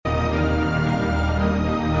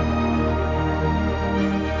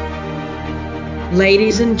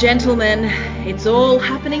Ladies and gentlemen, it's all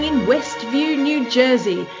happening in Westview, New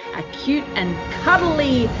Jersey, a cute and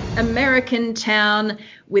cuddly American town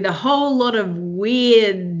with a whole lot of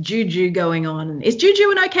weird juju going on. Is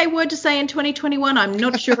juju an okay word to say in 2021? I'm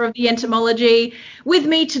not sure of the etymology. With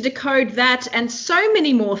me to decode that and so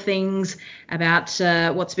many more things about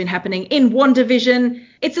what's been happening in WandaVision,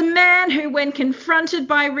 it's a man who, when confronted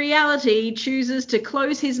by reality, chooses to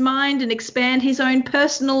close his mind and expand his own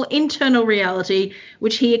personal internal reality,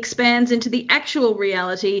 which he expands into the actual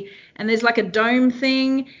reality. And there's like a dome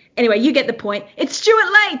thing. Anyway, you get the point. It's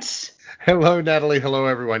Stuart Late. Hello, Natalie. Hello,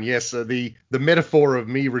 everyone. Yes, the metaphor of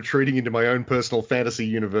me retreating into my own personal fantasy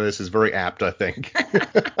universe is very apt, I think.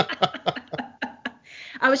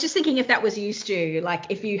 I was just thinking if that was you, Stu, like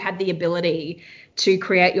if you had the ability to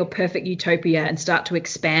create your perfect utopia and start to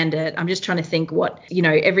expand it. I'm just trying to think what,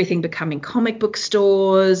 everything becoming comic book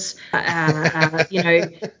stores,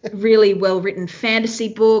 really well-written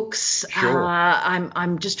fantasy books. Sure.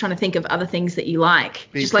 I'm just trying to think of other things that you like.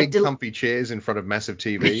 Big comfy chairs in front of massive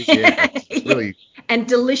TVs. Yeah, really. And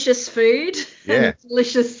delicious food. Yeah.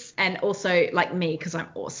 Delicious, and also like me, because I'm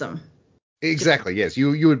awesome. Exactly, yes.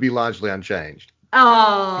 You would be largely unchanged.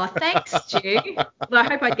 Oh, thanks, Stu. Well, I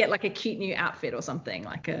hope I'd get like a cute new outfit or something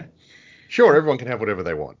like a. Sure, everyone can have whatever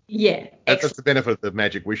they want. Yeah, that's the benefit of the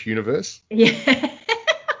Magic Wish universe. Yeah.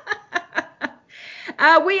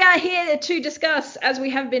 We are here to discuss, as we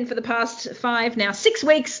have been for the past 6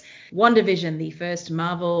 weeks, WandaVision, the first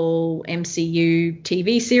Marvel MCU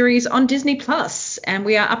TV series on Disney Plus, and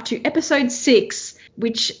we are up to episode 6.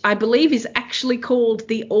 Which I believe is actually called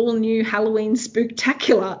the all-new Halloween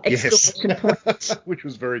Spooktacular! Exclamation point. Which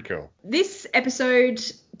was very cool. This episode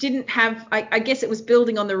didn't have, I guess it was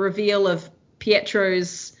building on the reveal of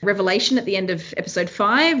Pietro's revelation at the end of episode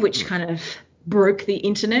 5, which kind of broke the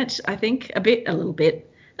internet, I think, a little bit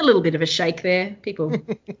of a shake there. People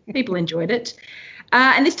enjoyed it.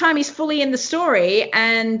 And this time he's fully in the story,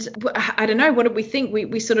 and I don't know, what did we think?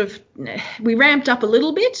 We ramped up a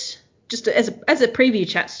little bit. Just as a preview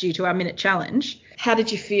chat, Stu, to our minute challenge. How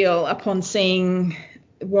did you feel upon seeing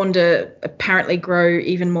Wanda apparently grow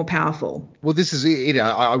even more powerful? Well, this is it.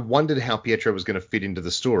 I wondered how Pietro was going to fit into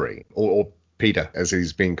the story, or Peter, as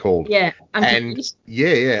he's being called. Yeah. And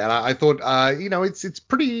I thought, it's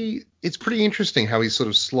pretty interesting how he's sort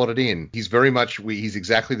of slotted in. He's he's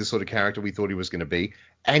exactly the sort of character we thought he was going to be.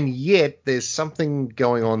 And yet there's something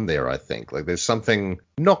going on there, I think. Like there's something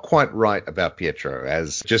not quite right about Pietro,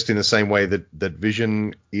 as just in the same way that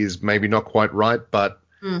Vision is maybe not quite right, but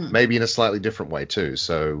maybe in a slightly different way too.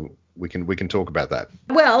 So we can talk about that.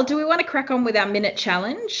 Well, do we want to crack on with our minute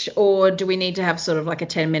challenge, or do we need to have sort of like a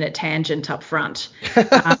 10-minute tangent up front?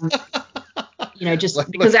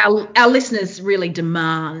 Because our listeners really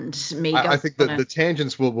demand me. I think that the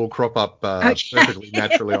tangents will crop up perfectly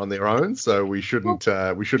naturally on their own, so we shouldn't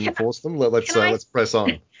force them. Let's press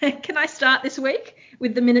on. Can I start this week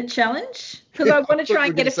with the minute challenge? Because I want to try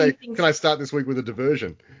and get a few things. Can I start this week with a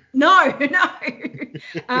diversion? No.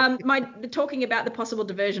 Talking about the possible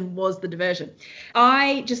diversion was the diversion.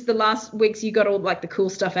 The last weeks you got all like the cool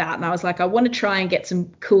stuff out, and I was like, I want to try and get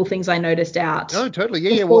some cool things I noticed out. Oh, totally.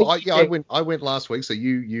 Yeah. Well, I went last week, so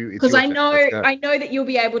you. Because I know that you'll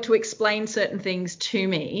be able to explain certain things to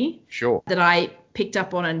me. Sure. That I picked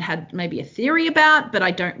up on and had maybe a theory about, but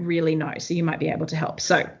I don't really know. So you might be able to help.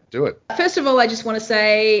 So do it. First of all, I just want to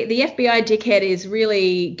say the FBI dickhead is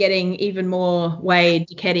really getting even more way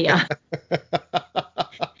dickheadier.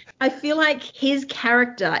 I feel like his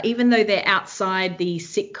character, even though they're outside the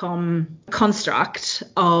sitcom construct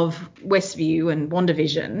of Westview and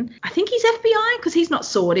WandaVision, I think he's FBI because he's not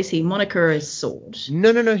SWORD, is he? Monica is SWORD.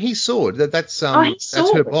 No, he's SWORD. That's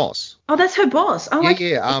her boss. Oh, that's her boss. Oh,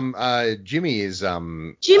 yeah. Jimmy is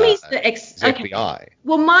Jimmy's the FBI. Okay.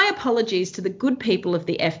 Well, my apologies to the good people of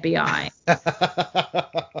the FBI.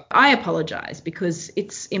 I apologize because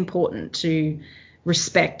it's important to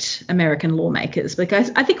respect American lawmakers,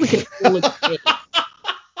 because I think we can all agree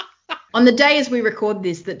on the day as we record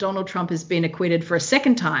this that Donald Trump has been acquitted for a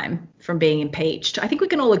second time from being impeached. I think we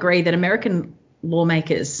can all agree that American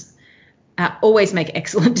lawmakers always make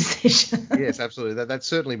excellent decisions. Yes, absolutely. That's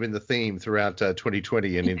certainly been the theme throughout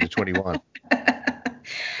 2020 and into 21.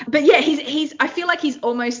 But yeah, I feel like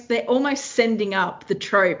they're almost sending up the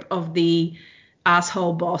trope of the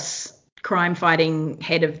asshole boss, crime fighting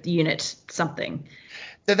head of the unit something.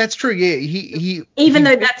 That's true. Yeah, he even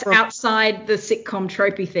though that's outside the sitcom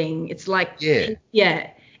tropey thing, it's like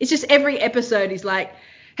it's just every episode he's like,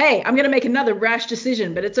 hey, I'm going to make another rash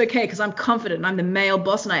decision, but it's okay because I'm confident. I'm the male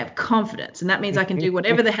boss and I have confidence, and that means I can do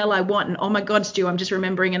whatever the hell I want. And oh my God, Stu, I'm just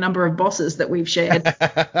remembering a number of bosses that we've shared.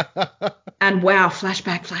 And And wow,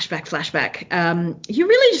 flashback. You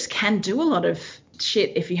really just can do a lot of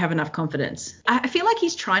shit if you have enough confidence. I feel like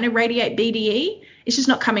he's trying to radiate BDE. It's just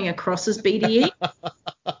not coming across as BDE.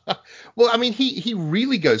 Well, I mean, he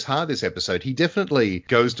really goes hard this episode. He definitely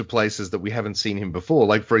goes to places that we haven't seen him before.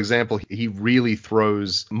 Like, for example, he really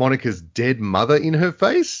throws Monica's dead mother in her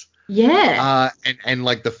face. Yeah. And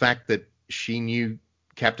like the fact that she knew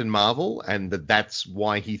Captain Marvel and that's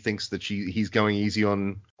why he thinks that he's going easy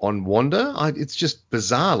on Wanda. It's just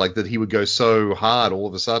bizarre, like that he would go so hard all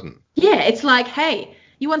of a sudden. Yeah, it's like, hey,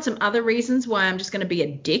 you want some other reasons why I'm just going to be a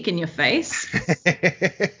dick in your face?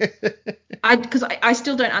 Because I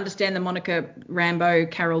still don't understand the Monica Rambeau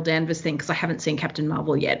Carol Danvers thing, because I haven't seen Captain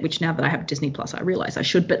Marvel yet, which now that I have Disney Plus, I realize I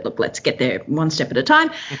should. But look, let's get there one step at a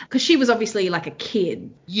time, because she was obviously like a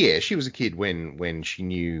kid. Yeah, she was a kid when she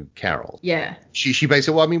knew Carol. Yeah. She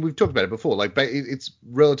basically, well, I mean, we've talked about it before. Like, it's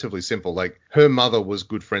relatively simple. Like, her mother was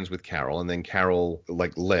good friends with Carol, and then Carol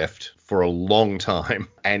like left for a long time.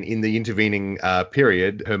 And in the intervening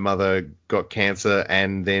period, her mother got cancer,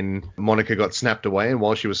 and then Monica got snapped away. And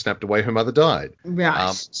while she was snapped away, her mother died.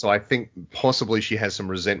 Right. So I think possibly she has some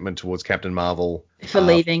resentment towards Captain Marvel for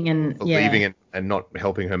leaving leaving and not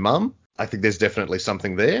helping her mum. I think there's definitely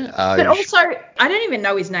something there. But also, I don't even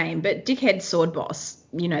know his name, but Dickhead Sword Boss,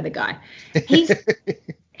 you know the guy.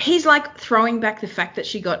 He's like throwing back the fact that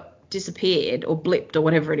she got disappeared or blipped or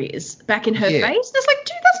whatever it is back in her face. That's like,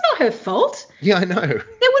 dude, that's not her fault. Yeah, I know.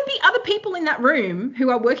 There would be other people in that room who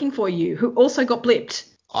are working for you who also got blipped.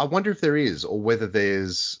 I wonder if there is, or whether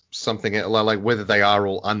there's something like whether they are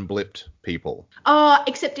all unblipped people. Oh,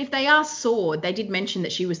 except if they are Sword, they did mention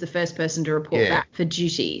that she was the first person to report back for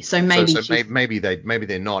duty. So maybe maybe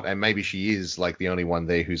they're not, and maybe she is like the only one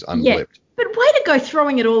there who's unblipped. Yeah. But way to go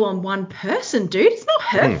throwing it all on one person, dude. It's not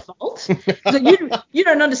her fault. So you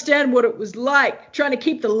don't understand what it was like trying to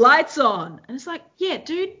keep the lights on. And it's like, yeah,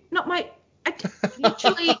 dude, not my.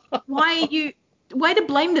 Literally, way to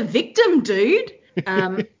blame the victim, dude.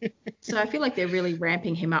 So I feel like they're really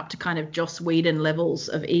ramping him up to kind of Joss Whedon levels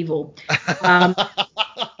of evil.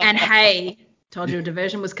 And hey, told you a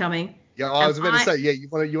diversion was coming. Yeah, I was about to say, yeah, you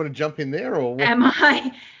want to jump in there, or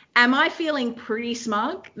what? Am I feeling pretty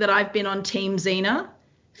smug that I've been on Team Xena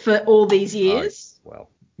for all these years? Well,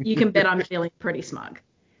 you can bet I'm feeling pretty smug.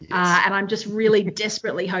 Yes. And I'm just really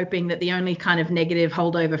desperately hoping that the only kind of negative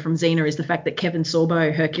holdover from Xena is the fact that Kevin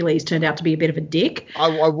Sorbo, Hercules, turned out to be a bit of a dick.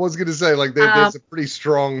 I was going to say, like, there's a pretty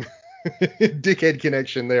strong dickhead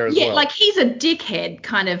connection there as well. Yeah, like he's a dickhead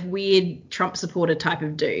kind of weird Trump supporter type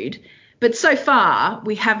of dude. But so far,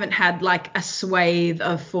 we haven't had like a swathe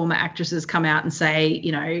of former actresses come out and say,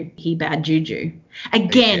 you know, he bad juju.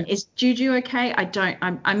 Again, is juju okay?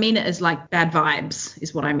 I mean it as like bad vibes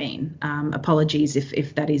is what I mean. Apologies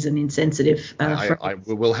if that is an insensitive I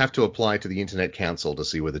will have to apply to the Internet Council to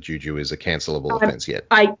see whether juju is a cancelable offence yet.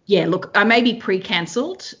 Look, I may be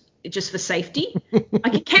pre-cancelled just for safety. I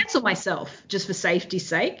can cancel myself just for safety's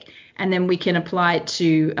sake. And then we can apply it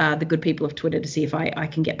to the good people of Twitter to see if I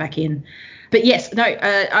can get back in. But yes, no,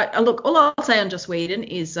 look, all I'll say on Joss Whedon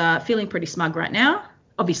is feeling pretty smug right now.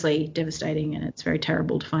 Obviously devastating, and it's very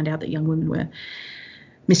terrible to find out that young women were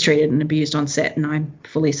mistreated and abused on set, and I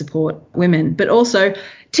fully support women. But also,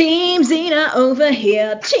 Team Xena over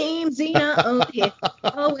here, Team Xena over here.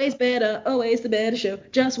 Always better, always the better show.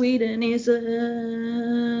 Joss Whedon is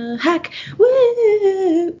a hack.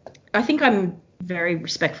 Woo! I think I'm very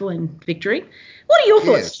respectful in victory. What are your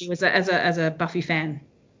thoughts, Stu, as a Buffy fan?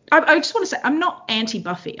 I just want to say I'm not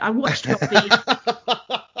anti-Buffy. I watched Buffy.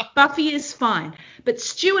 Buffy is fine. But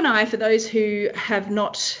Stu and I, for those who have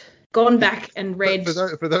not gone back and read...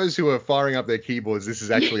 For those who are firing up their keyboards, this is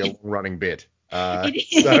actually a long-running bit.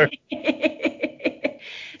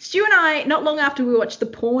 Stu and I, not long after we watched The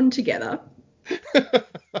Pawn together...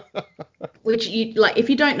 Which, if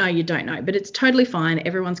you don't know, you don't know. But it's totally fine.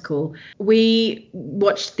 Everyone's cool. We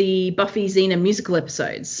watched the Buffy Xena musical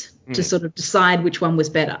episodes to sort of decide which one was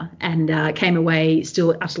better, and came away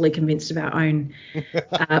still utterly convinced of our own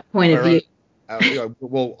point of view.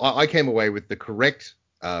 Well, I came away with the correct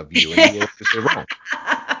view, and you were obviously wrong.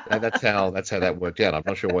 That's how that worked out. I'm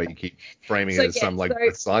not sure why you keep framing it as some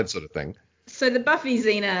side sort of thing. So the Buffy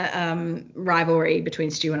Xena rivalry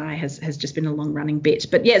between Stu and I has just been a long running bit.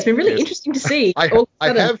 But yeah, it's been really interesting to see. I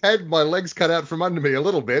have had my legs cut out from under me a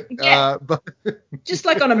little bit. Yeah. But just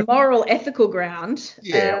like on a moral, ethical ground.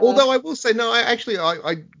 Yeah. Although I will say, no,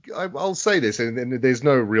 I'll say this, and there's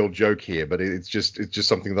no real joke here, but it's just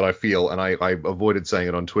something that I feel, and I avoided saying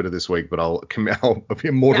it on Twitter this week, but I'll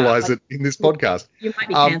immortalize it in this podcast. You might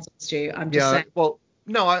be cancelled, Stu. I'm just saying. Well,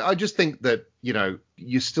 no, I just think that, you know,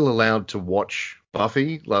 you're still allowed to watch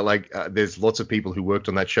Buffy. There's lots of people who worked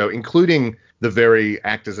on that show, including the very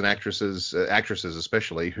actors and actresses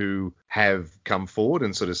especially, who have come forward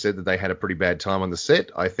and sort of said that they had a pretty bad time on the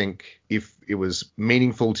set. I think if it was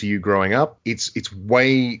meaningful to you growing up, it's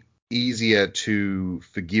way easier to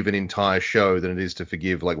forgive an entire show than it is to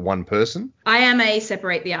forgive like one person. I am a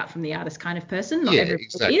separate the art from the artist kind of person. Not everybody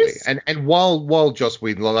exactly. is. And while Joss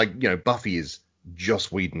Whedon, Buffy is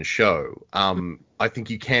Joss Whedon's show, I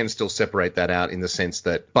think you can still separate that out in the sense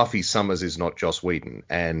that Buffy Summers is not Joss Whedon,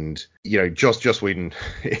 and Joss Whedon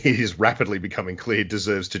is rapidly becoming clear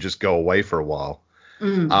deserves to just go away for a while.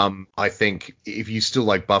 I think if you still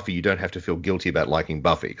like Buffy, you don't have to feel guilty about liking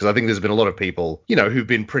Buffy, because I think there's been a lot of people, who've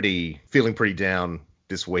been feeling pretty down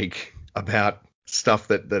this week about stuff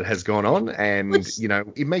that has gone on, and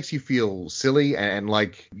it makes you feel silly, and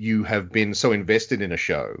like you have been so invested in a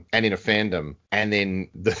show and in a fandom, and then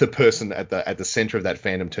the person at the center of that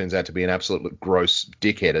fandom turns out to be an absolute gross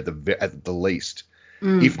dickhead at the least,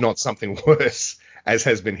 if not something worse, as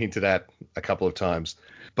has been hinted at a couple of times.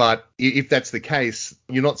 But if that's the case,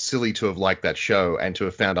 you're not silly to have liked that show and to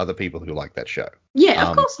have found other people who like that show. Yeah,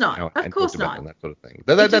 of course not. Of course not. And that sort of thing.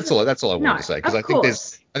 That's all I wanted to say, because I think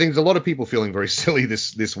there's a lot of people feeling very silly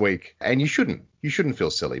this week, and you shouldn't feel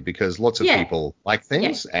silly, because lots of people like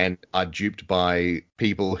things and are duped by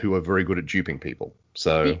people who are very good at duping people.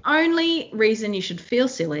 So the only reason you should feel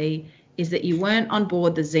silly is that you weren't on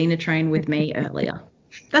board the Xena train with me earlier.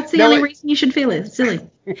 That's the only reason you should feel silly.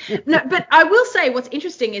 No, but I will say what's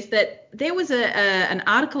interesting is that there was an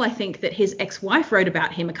article, I think, that his ex-wife wrote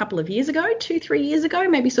about him a couple of years ago, 2-3 years ago,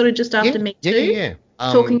 maybe sort of just after Me Too.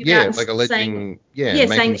 Talking about like alleging,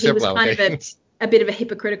 saying that he was kind of a bit of a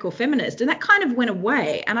hypocritical feminist, and that kind of went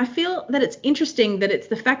away. And I feel that it's interesting that it's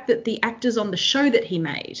the fact that the actors on the show that he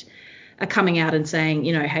made are coming out and saying,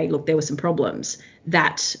 hey, look, there were some problems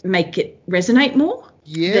that make it resonate more.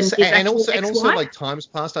 Yes, and also like times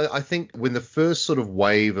past, I think when the first sort of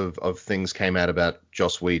wave of things came out about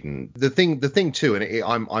Joss Whedon, the thing too, and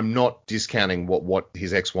I'm not discounting what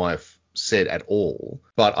his ex-wife said at all,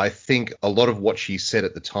 but I think a lot of what she said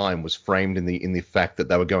at the time was framed in the fact that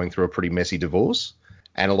they were going through a pretty messy divorce,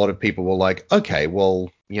 and a lot of people were like, okay,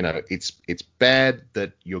 well, it's bad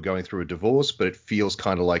that you're going through a divorce, but it feels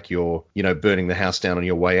kind of like you're, burning the house down on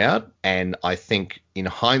your way out. And I think in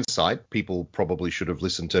hindsight, people probably should have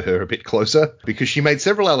listened to her a bit closer, because she made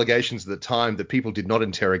several allegations at the time that people did not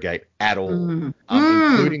interrogate at all,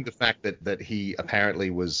 including the fact that he apparently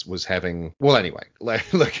was having. Well, anyway,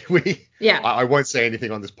 I won't say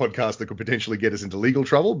anything on this podcast that could potentially get us into legal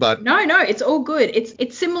trouble, but no, it's all good.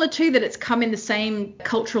 It's similar too that it's come in the same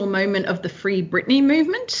cultural moment of the Free Britney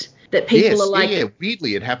movement. That people are like,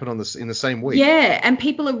 weirdly, it happened in the same week. Yeah, and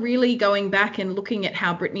people are really going back and looking at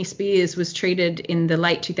how Britney Spears was treated in the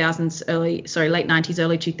late 90s, early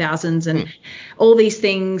 2000s, and all these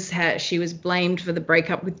things. How she was blamed for the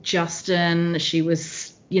breakup with Justin. She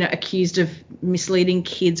was, accused of misleading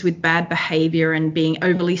kids with bad behavior and being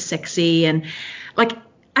overly sexy, and like.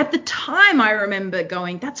 At the time, I remember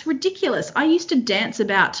going, that's ridiculous. I used to dance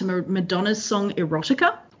about to Madonna's song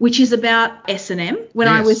Erotica, which is about S&M when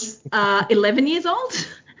I was 11 years old.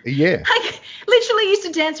 Yeah. I literally used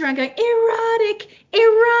to dance around going,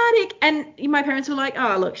 erotic. And my parents were like,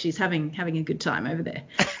 oh, look, she's having a good time over there.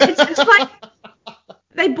 It's like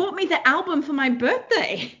they bought me the album for my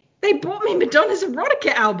birthday. They bought me Madonna's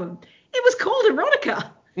Erotica album. It was called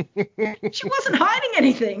Erotica. She wasn't hiding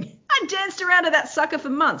anything. I danced around to that sucker for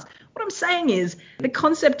months. What I'm saying is the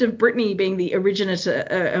concept of Britney being the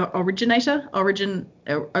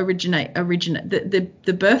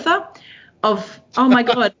the birther of, oh my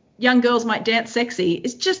God, young girls might dance sexy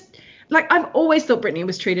is just like, I've always thought Britney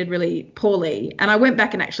was treated really poorly. And I went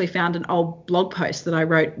back and actually found an old blog post that I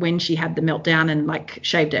wrote when she had the meltdown and like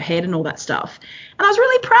shaved her head and all that stuff. And I was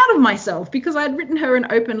really proud of myself because I had written her an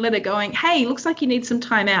open letter going, hey, looks like you need some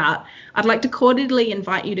time out. I'd like to cordially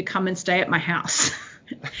invite you to come and stay at my house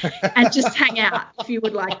and just hang out if you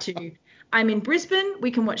would like to. I'm in Brisbane. We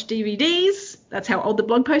can watch DVDs. That's how old the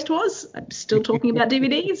blog post was. I'm still talking about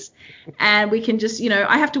DVDs. And we can just,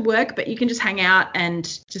 I have to work, but you can just hang out and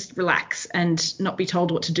just relax and not be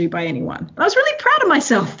told what to do by anyone. I was really proud of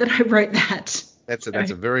myself that I wrote that. That's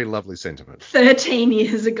a very lovely sentiment. 13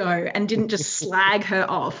 years ago, and didn't just slag her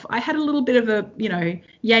off. I had a little bit of a,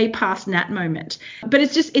 yay past Nat moment. But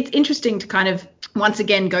it's interesting to kind of once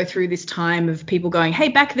again go through this time of people going, hey,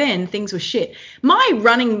 back then things were shit. My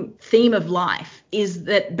running theme of life is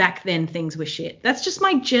that back then things were shit. That's just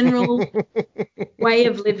my general way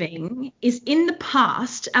of living, is in the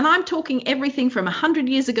past. And I'm talking everything from 100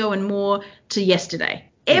 years ago and more to yesterday.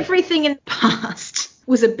 Everything in the past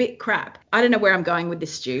was a bit crap. I don't know where I'm going with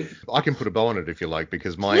this, Stu. I can put a bow on it if you like,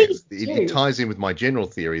 because Please it do. ties in with my general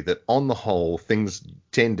theory that on the whole, things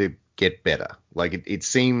tend to get better. Like it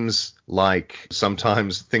seems like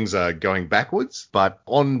sometimes things are going backwards, but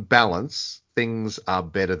on balance, things are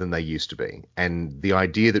better than they used to be. And the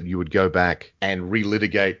idea that you would go back and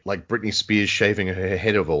relitigate like Britney Spears shaving her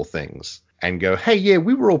head of all things and go, hey, yeah,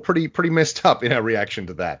 we were all pretty messed up in our reaction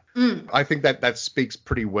to that. I think that speaks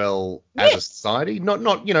pretty well as a society.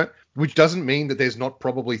 Not which doesn't mean that there's not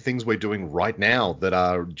probably things we're doing right now that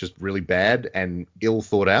are just really bad and ill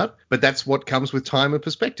thought out. But that's what comes with time and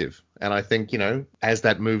perspective. And I think, as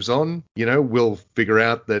that moves on, we'll figure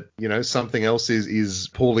out that, something else is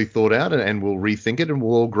poorly thought out and we'll rethink it and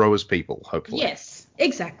we'll all grow as people, hopefully. Yes,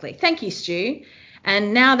 exactly. Thank you, Stu.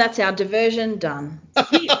 And now that's our diversion done.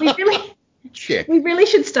 We really... Check. We really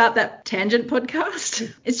should start that tangent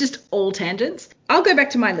podcast. It's just all tangents. I'll go back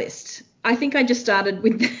to my list. I think I just started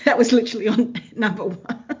with, that was literally on number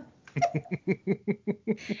 1.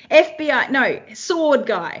 FBI, no, sword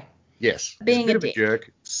guy. Yes. Being He's a bit a of dick. a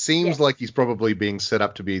jerk. Seems like he's probably being set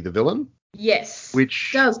up to be the villain. Yes.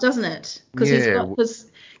 Which doesn't it? Because Yeah.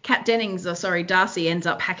 Darcy ends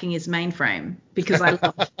up hacking his mainframe because I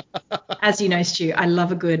love, as you know, Stu, I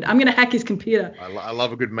love I'm going to hack his computer. I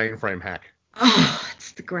love a good mainframe hack. Oh,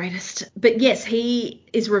 it's the greatest. But yes, he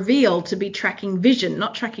is revealed to be tracking Vision,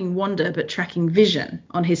 not tracking Wanda, but tracking Vision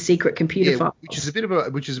on his secret computer files. Which is a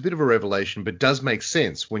bit of a revelation, but does make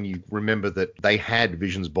sense when you remember that they had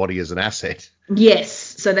Vision's body as an asset. Yes,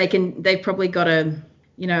 so they've probably got a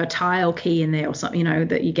tile key in there or something,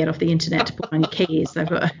 that you get off the internet to put on your keys. They've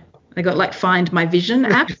got like Find My Vision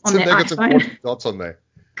app on So their they've got some iPhone. quantum dots on there.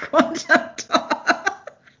 Quantum dot.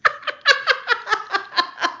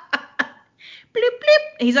 Bloop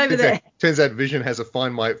bloop. He's over there. Turns out Vision has a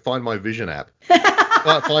Find My Vision app.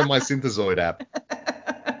 Find My Synthesoid app.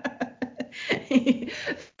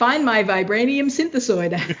 Find My Vibranium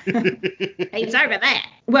Synthesoid. He's over there.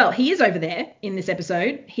 Well, he is over there in this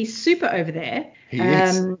episode. He's super over there. He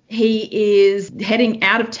is. He is heading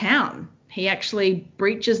out of town. He actually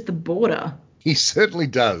breaches the border. He certainly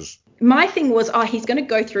does. My thing was, he's going to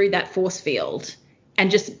go through that force field and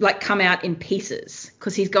just like come out in pieces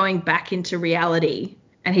because he's going back into reality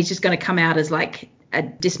and he's just going to come out as like a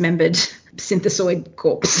dismembered synthesoid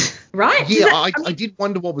corpse, right? Yeah, I did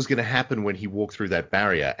wonder what was going to happen when he walked through that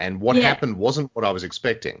barrier, and what happened wasn't what I was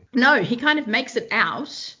expecting. No, he kind of makes it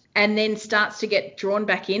out and then starts to get drawn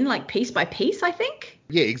back in like piece by piece, I think.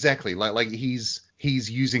 Yeah, exactly. Like he's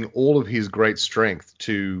using all of his great strength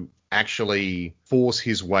to actually force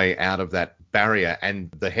his way out of that barrier, and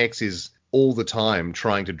the Hex is all the time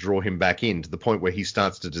trying to draw him back in to the point where he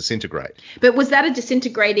starts to disintegrate. But was that a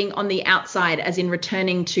disintegrating on the outside, as in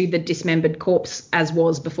returning to the dismembered corpse as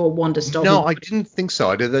was before Wanda stole No, him? I didn't think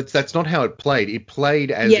so. That's not how it played. It played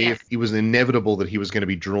as if it was inevitable that he was going to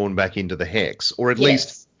be drawn back into the Hex, or at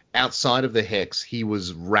least outside of the Hex, he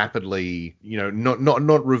was rapidly,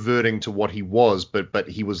 not reverting to what he was, but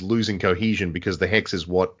he was losing cohesion because the Hex is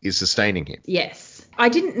what is sustaining him. Yes. I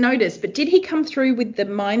didn't notice, but did he come through with the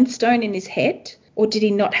Mind Stone in his head, or did he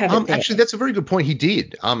not have it there? Actually, that's a very good point. He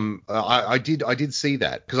did. I did see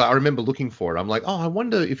that because I remember looking for it. I'm like, I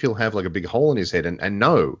wonder if he'll have like a big hole in his head, and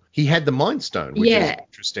no, he had the Mind Stone, which is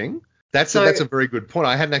interesting. That's a very good point.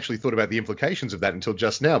 I hadn't actually thought about the implications of that until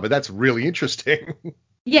just now, but that's really interesting.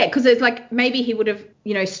 Yeah, because it's like maybe he would have,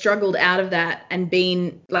 struggled out of that and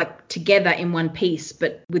been like together in one piece,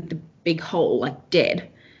 but with the big hole, like dead.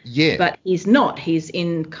 Yeah. But he's not. He's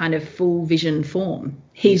in kind of full Vision form.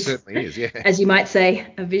 He certainly is, yeah. As you might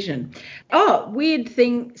say, a Vision. Oh, weird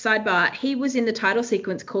thing, sidebar. He was in the title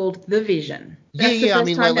sequence called The Vision. That's the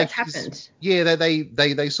first time that's happened. Yeah,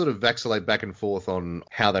 they sort of vacillate back and forth on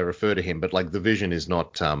how they refer to him, but like the Vision is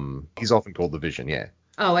not, he's often called the Vision, yeah.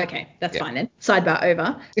 Oh, okay. That's fine then. Sidebar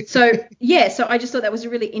over. So, so I just thought that was a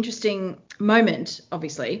really interesting moment,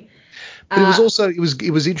 obviously. But it was also, it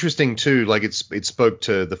was interesting too, like it spoke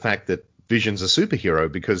to the fact that Vision's a superhero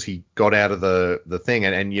because he got out of the thing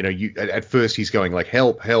and at first he's going like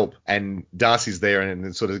help, and Darcy's there and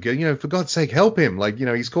then sort of go, for God's sake, help him, like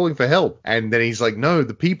he's calling for help, and then he's like, no,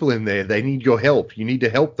 the people in there, they need your help, you need to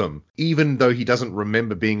help them. Even though he doesn't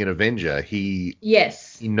remember being an Avenger, he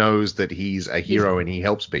knows that he's a hero and he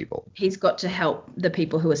helps people. He's got to help the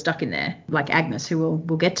people who are stuck in there, like Agnes, who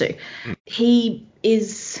we'll get to. He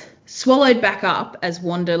is swallowed back up as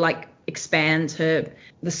Wanda expands the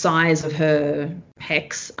size of her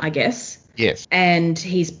Hex, I guess. Yes. And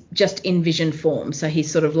he's just in Vision form, so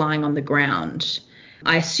he's sort of lying on the ground.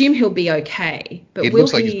 I assume he'll be okay. But it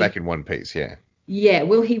looks like he's back in one piece, yeah. Yeah.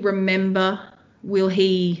 Will he remember? Will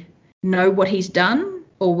he know what he's done?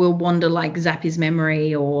 Or will Wanda like zap his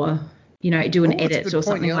memory or, do an That's a edit good or point.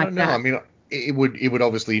 something Yeah, I like don't know. that? I mean, it would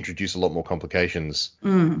obviously introduce a lot more complications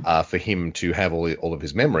for him to have all of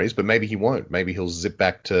his memories, but maybe he won't. Maybe he'll zip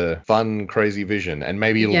back to fun, crazy Vision, and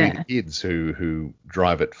maybe it'll be the kids who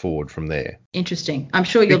drive it forward from there. Interesting. I'm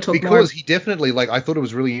sure you'll talk more. Because he definitely, like, I thought it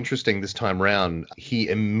was really interesting this time round. He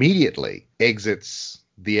immediately exits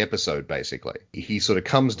the episode, basically. He sort of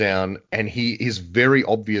comes down and he is very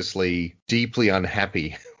obviously deeply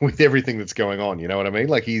unhappy with everything that's going on. You know what I mean?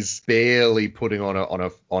 Like, he's barely putting on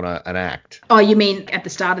an act. Oh, you mean at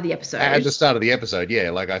the start of the episode? At the start of the episode,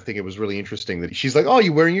 yeah. Like, I think it was really interesting that she's like, "Oh,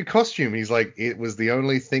 you're wearing your costume." He's like, "It was the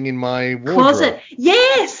only thing in my wardrobe." Closet.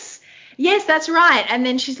 Yes, that's right. And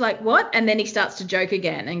then she's like, "What?" And then he starts to joke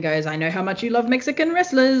again and goes, "I know how much you love Mexican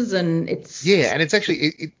wrestlers." And it's... Yeah, and it's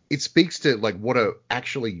actually, it speaks to, like, what a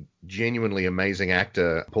actually genuinely amazing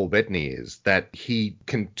actor Paul Bettany is, that he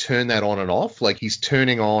can turn that on and off. Like, he's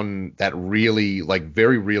turning on that really, like,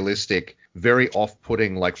 very realistic, very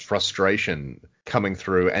off-putting, like, frustration coming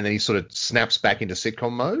through, and then he sort of snaps back into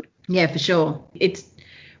sitcom mode. Yeah, for sure. It's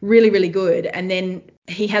really, really good. And then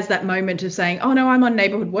he has that moment of saying, "Oh no, I'm on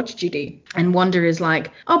neighborhood watch duty." And Wanda is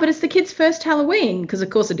like, "Oh, but it's the kid's first Halloween." Because of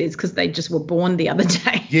course it is, because they just were born the other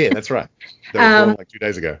day. Yeah, that's right. They were born like 2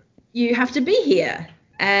 days ago. "You have to be here."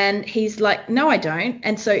 And he's like, "No, I don't."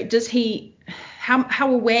 And so does he,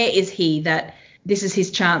 how aware is he that this is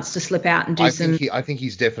his chance to slip out and do some... I think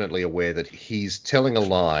he's definitely aware that he's telling a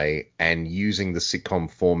lie and using the sitcom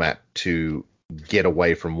format to get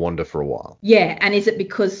away from Wanda for a while. Yeah, and is it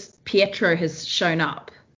because Pietro has shown up?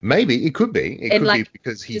 Maybe. It could be. It could like, be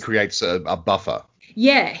because he creates a buffer.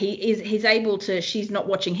 Yeah, he's able to... She's not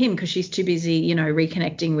watching him because she's too busy,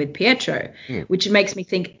 reconnecting with Pietro, which makes me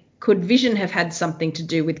think, could Vision have had something to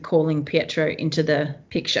do with calling Pietro into the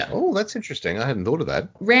picture? Oh, that's interesting. I hadn't thought of that.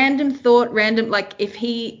 Random thought, like if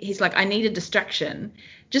he's like, I need a distraction,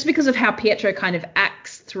 just because of how Pietro kind of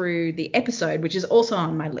acts through the episode, which is also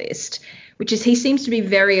on my list, which is he seems to be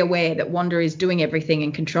very aware that Wanda is doing everything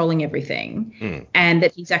and controlling everything, and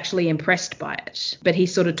that he's actually impressed by it. But he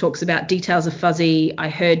sort of talks about details are fuzzy. I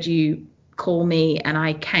heard you call me and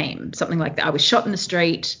I came, something like that. I was shot in the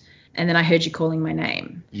street and then I heard you calling my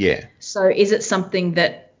name. Yeah. So is it something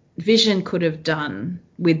that Vision could have done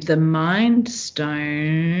with the Mind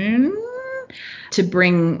Stone to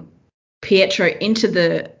bring Pietro into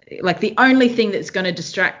the... like, the only thing that's going to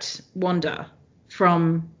distract Wanda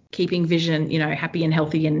from keeping Vision, happy and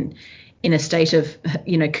healthy and in a state of,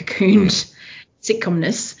 cocooned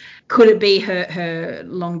sitcomness? Could it be her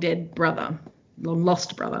long dead brother, long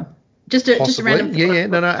lost brother? Just a random thought. Yeah.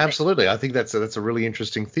 No, absolutely. I think that's a really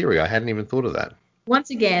interesting theory. I hadn't even thought of that. Once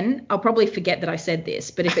again, I'll probably forget that I said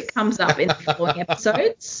this, but if it comes up in the following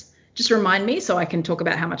episodes, just remind me so I can talk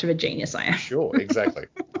about how much of a genius I am. Sure, exactly.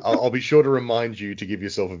 I'll be sure to remind you to give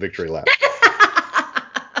yourself a victory lap.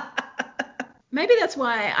 Maybe that's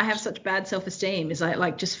why I have such bad self-esteem, is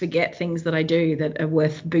I just forget things that I do that are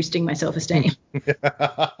worth boosting my self-esteem.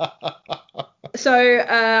 So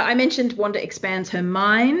I mentioned Wanda expands her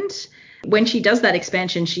mind. When she does that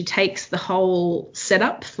expansion, she takes the whole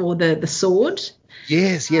setup for the sword.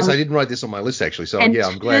 Yes, I didn't write this on my list, actually. So, yeah,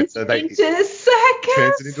 I'm glad. So they into a circus.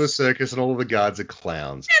 Turns it into a circus, and all of the guards are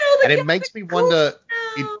clowns. And it makes me wonder...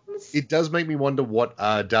 It does make me wonder what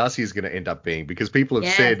Darcy is going to end up being, because people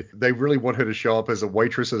have said they really want her to show up as a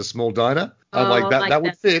waitress at a small diner. I'm like, that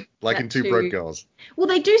would fit, like in Two Broke Girls. Well,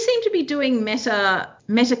 they do seem to be doing meta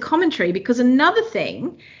commentary, because another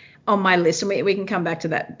thing on my list, and we can come back to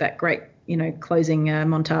that great, closing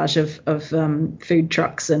montage of food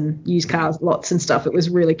trucks and used cars lots and stuff. It was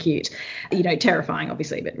really cute, terrifying,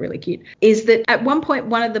 obviously, but really cute. Is that at one point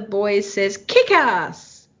one of the boys says, "Kick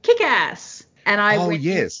ass, kick ass." And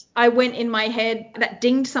I went in my head, that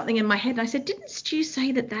dinged something in my head, and I said, "Didn't Stu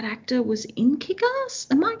say that actor was in Kick-Ass?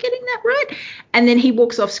 Am I getting that right?" And then he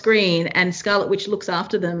walks off screen, and Scarlet Witch looks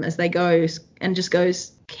after them as they go and just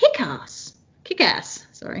goes, "Kick-Ass, Kick-Ass."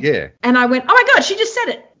 Sorry. Yeah. And I went, "Oh my God, she just said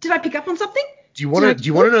it. Did I pick up on something?" Do you want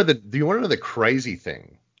to know the crazy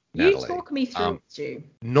thing, Natalie? You talk me through it, Stu.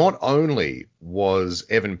 Not only was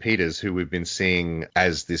Evan Peters, who we've been seeing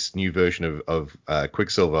as this new version of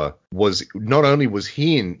Quicksilver, not only was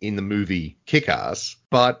he in the movie Kick-Ass,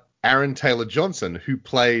 but Aaron Taylor Johnson, who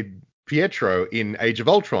played Pietro in Age of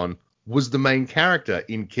Ultron, was the main character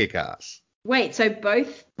in Kick-Ass. Wait, so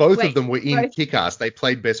both of them were in Kick-Ass. They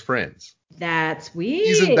played best friends. That's weird.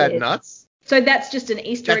 Isn't that nuts? So that's just an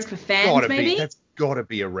Easter egg for fans, maybe? That's got to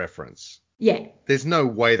be a reference. Yeah. There's no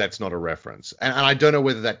way that's not a reference. And I don't know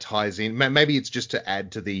whether that ties in. Maybe it's just to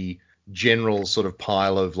add to the general sort of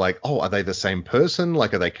pile of like, oh, are they the same person?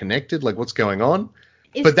 Like, are they connected? Like, what's going on?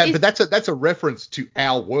 But that's a reference to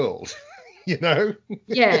our world, you know?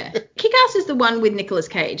 Yeah. Kick-Ass is the one with Nicolas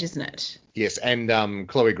Cage, isn't it? Yes, and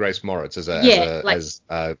Chloe Grace Moretz as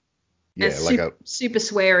super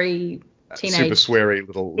sweary super teenage sweary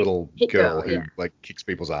little hit girl who yeah. like kicks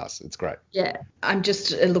people's ass. It's great. Yeah. I'm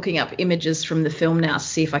just looking up images from the film now to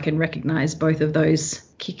see if I can recognize both of those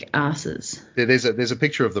kick-asses. There's a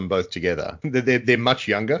picture of them both together. They're much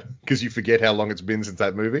younger because you forget how long it's been since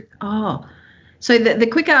that movie. Oh. So the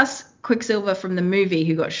quick-ass Quicksilver from the movie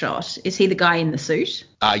who got shot, is he the guy in the suit?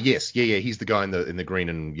 Yes. Yeah. He's the guy in the green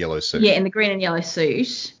and yellow suit. Yeah, in the green and yellow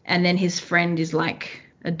suit. And then his friend is like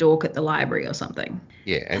a dork at the library or something.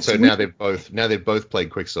 Yeah, and That's so weird. now they've both played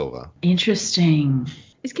Quicksilver. Interesting.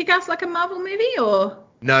 Is Kick-Ass like a Marvel movie or?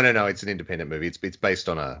 No, it's an independent movie. It's based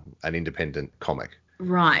on an independent comic.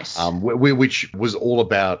 Right. Which was all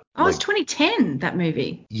about. Oh, it's 2010, that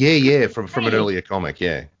movie. Yeah, from an earlier comic,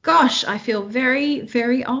 yeah. Gosh, I feel very,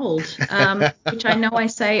 very old, which I know I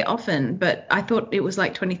say often, but I thought it was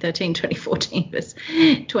like 2013, 2014, but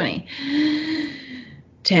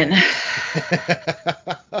 2010.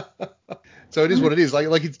 So it is what it is.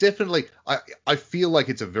 Like it's definitely. I feel like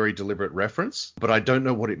it's a very deliberate reference, but I don't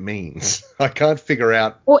know what it means. I can't figure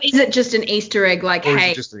out. Or is it just an Easter egg? Like, or hey,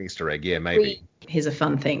 is it just an Easter egg? Yeah, maybe. Here's a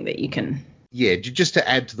fun thing that you can. Yeah, just to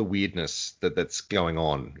add to the weirdness that's going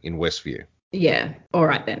on in Westview. Yeah. All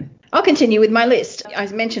right, then. I'll continue with my list. I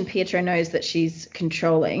mentioned Pietro knows that she's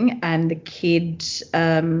controlling, and the kid.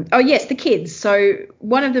 The kids. So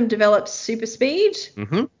one of them develops super speed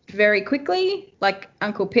very quickly, like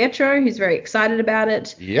Uncle Pietro, who's very excited about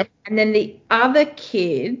it. Yep. And then the other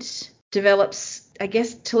kid develops, I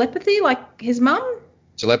guess, telepathy, like his mum.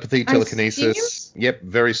 Telepathy, telekinesis. Yep,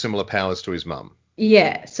 very similar powers to his mum.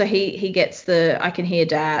 Yeah, so he gets the I can hear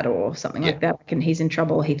dad or something like that, and he's in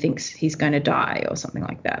trouble. He thinks he's going to die or something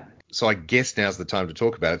like that. So I guess now's the time to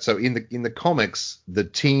talk about it. So in the comics, the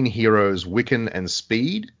teen heroes Wiccan and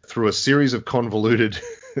Speed, through a series of convoluted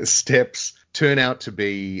steps, turn out to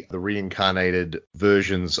be the reincarnated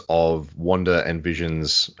versions of Wanda and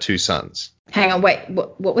Vision's two sons. Hang on, wait,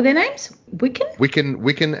 what were their names?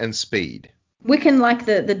 Wiccan and Speed. Wiccan like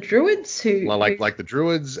the druids who like the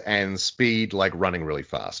druids, and Speed like running really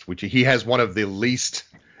fast, which he has one of the least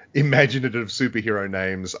imaginative superhero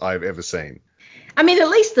names I've ever seen. I mean, at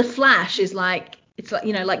least the Flash is like, it's like,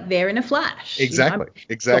 like they're in a flash. Exactly.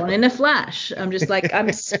 Gone in a flash. I'm just like,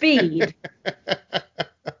 I'm Speed.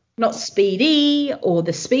 Not Speedy or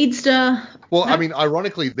the Speedster. Well, no? I mean,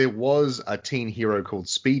 ironically, there was a teen hero called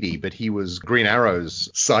Speedy, but he was Green Arrow's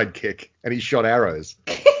sidekick, and he shot arrows.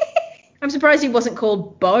 I'm surprised he wasn't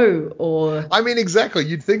called Bo or... I mean, exactly.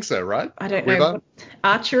 You'd think so, right? I don't know.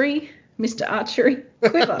 Archery? Mr. Archery?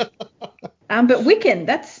 Quiver. But Wiccan,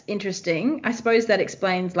 that's interesting. I suppose that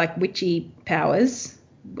explains, like, witchy powers.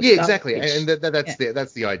 Yeah, exactly. And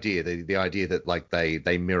that's the idea. The idea that, like,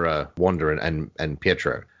 they mirror Wanda and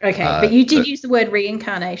Pietro. Okay, but you did use the word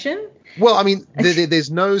reincarnation? Well, I mean,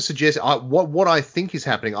 there's no suggestion... What I think is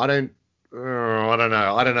happening, I don't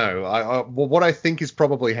know. What I think is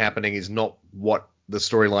probably happening is not what the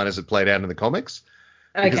storyline as it played out in the comics,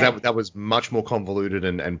 because that was much more convoluted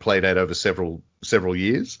and played out over several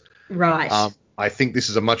years. Right. I think this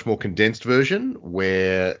is a much more condensed version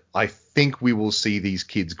where I think we will see these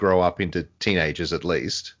kids grow up into teenagers at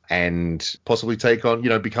least, and possibly take on,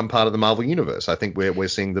 become part of the Marvel Universe. I think we're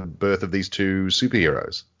seeing the birth of these two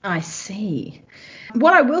superheroes. I see.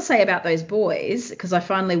 What I will say about those boys, because I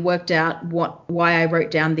finally worked out why I wrote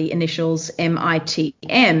down the initials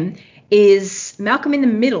MITM, is Malcolm in the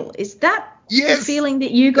Middle. Is that the feeling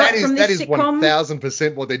that you got from this sitcom? That is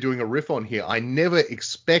 1,000% what they're doing a riff on here. I never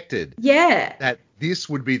expected that this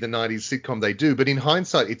would be the 90s sitcom they do, but in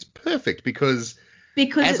hindsight, it's perfect because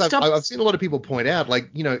I've seen a lot of people point out,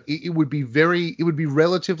 like, it would be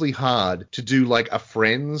relatively hard to do like a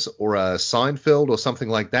Friends or a Seinfeld or something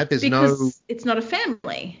like that. Because it's not a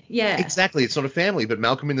family. Yeah. Exactly. It's not a family, but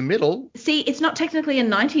Malcolm in the Middle. See, it's not technically a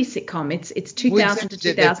 90s sitcom. It's 2000 to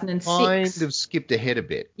 2006. They've kind of skipped ahead a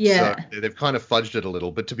bit. Yeah. So they've kind of fudged it a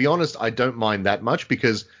little. But to be honest, I don't mind that much,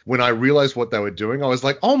 because when I realized what they were doing, I was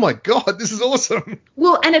like, oh my God, this is awesome.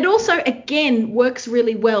 Well, and it also, again, works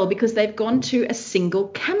really well because they've gone to a single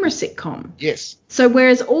camera sitcom. Yes. So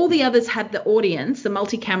whereas all the others had the audience, the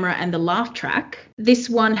multi-camera and the laugh track, this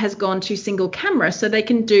one has gone to single camera, so they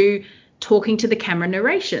can do talking to the camera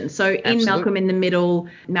narration. So in Malcolm in the Middle,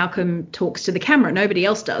 Malcolm talks to the camera. Nobody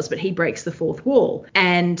else does, but he breaks the fourth wall.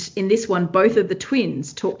 And in this one, both of the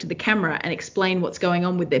twins talk to the camera and explain what's going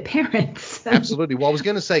on with their parents. Absolutely. Well, I was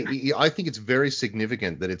going to say, I think it's very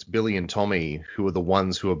significant that it's Billy and Tommy who are the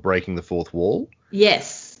ones who are breaking the fourth wall.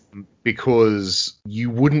 Yes. because you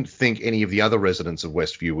wouldn't think any of the other residents of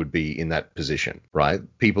Westview would be in that position, right?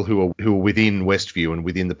 People who are within Westview and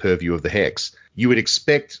within the purview of the Hex. You would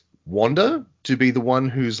expect Wanda to be the one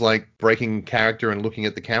who's like breaking character and looking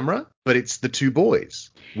at the camera, but it's the two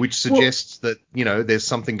boys, which suggests that, you know, there's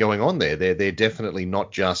something going on there. They're definitely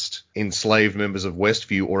not just enslaved members of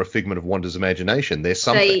Westview or a figment of Wanda's imagination. There's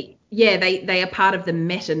something. They are part of the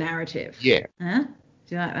meta narrative. Yeah. Huh?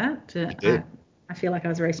 Do you like that? I did. I feel like I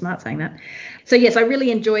was very smart saying that. So yes, I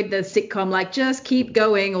really enjoyed the sitcom, like Just Keep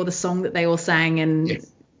Going, or the song that they all sang, and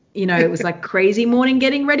Yes. you know, it was like crazy morning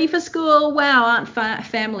getting ready for school. Wow, aren't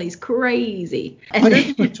families crazy? And I don't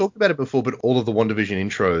think we've talked about it before, but all of the WandaVision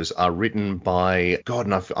intros are written by, God,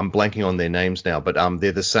 and I'm blanking on their names now, but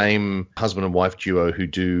they're the same husband and wife duo who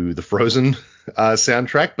do the Frozen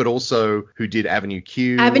soundtrack, but also who did Avenue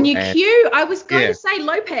Q. Q. I was going to say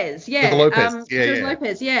Lopez. Yeah. The Lopez.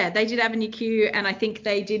 Lopez. Yeah. They did Avenue Q, and I think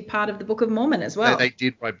they did part of the Book of Mormon as well. They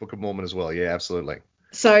did write Book of Mormon as well. Yeah, absolutely.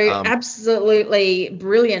 So absolutely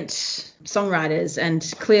brilliant songwriters, and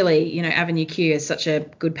clearly, you know, Avenue Q is such a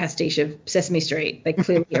good pastiche of Sesame Street. They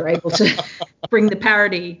clearly are able to bring the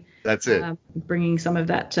parody. That's it. Bringing some of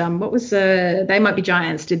that. What was They Might Be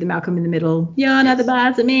Giants did the Malcolm in the Middle. You're not the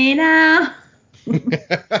boss of me now.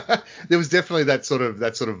 There was definitely that sort of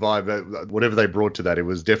vibe. That whatever they brought to that, it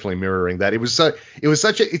was definitely mirroring that. It's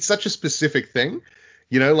such a specific thing.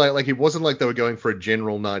 You know, like it wasn't like they were going for a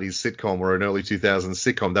general 90s sitcom or an early 2000s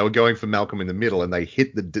sitcom. They were going for Malcolm in the Middle, and they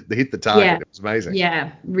hit the target. Yeah. It was amazing.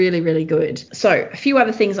 Yeah, really, really good. So a few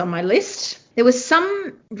other things on my list. There was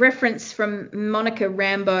some reference from Monica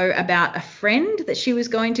Rambeau about a friend that she was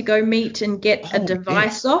going to go meet and get a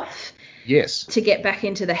device off. Yes. To get back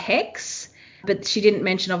into the Hex. But she didn't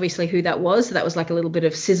mention, obviously, who that was. So that was like a little bit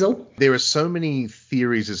of sizzle. There are so many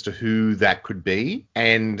theories as to who that could be,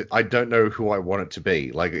 and I don't know who I want it to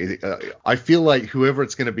be. Like, I feel like whoever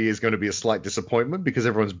it's going to be is going to be a slight disappointment because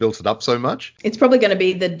everyone's built it up so much. It's probably going to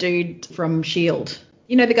be the dude from S.H.I.E.L.D.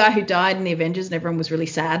 You know, the guy who died in the Avengers and everyone was really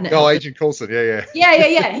sad. Agent Coulson. Yeah.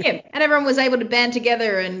 Yeah, him. And everyone was able to band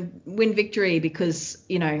together and win victory because,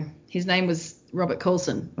 you know, his name was Robert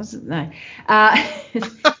Coulson. Was it? No.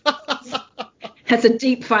 That's a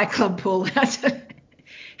deep Fight Club pull.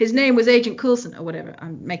 His name was Agent Coulson or whatever.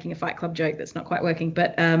 I'm making a Fight Club joke that's not quite working.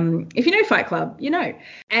 But if you know Fight Club, you know.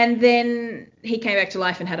 And then he came back to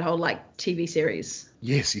life and had a whole like TV series.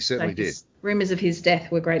 Yes, he certainly did. Rumors of his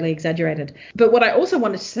death were greatly exaggerated. But what I also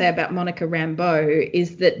wanted to say about Monica Rambeau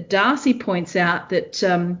is that Darcy points out that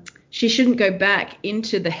she shouldn't go back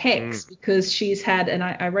into the Hex because she's had, and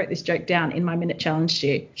I wrote this joke down in my minute challenge to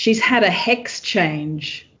you, she's had a Hex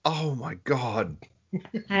change. Oh my God.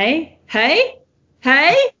 Hey. Am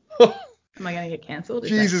I going to get cancelled?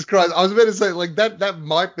 Jesus Christ. I was about to say, like, that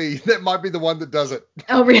might be the one that does it.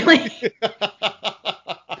 Oh, really?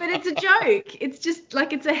 But it's a joke. It's just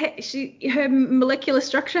like her molecular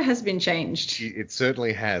structure has been changed. It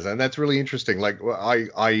certainly has, and that's really interesting. Like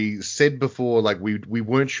I said before, like we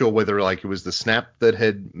weren't sure whether like it was the snap that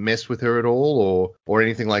had messed with her at all or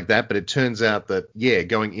anything like that, but it turns out that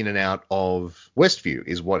going in and out of Westview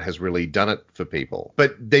is what has really done it for people.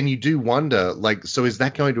 But then you do wonder, like, so is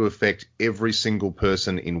that going to affect every single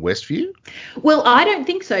person in Westview? Well, I don't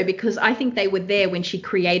think so, because I think they were there when she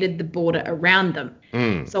created the border around them.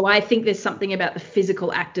 So I think there's something about the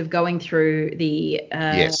physical act of going through the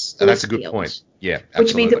yes, and that's a good point. Yeah, absolutely.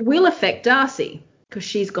 Which means it will affect Darcy because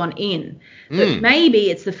she's gone in. But maybe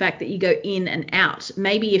it's the fact that you go in and out.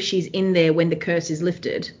 Maybe if she's in there when the curse is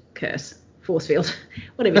lifted, force field,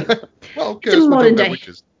 whatever you call it. Well, curse, modern day.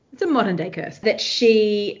 It's a modern day curse, that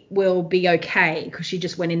she will be okay because she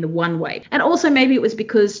just went in the one way. And also maybe it was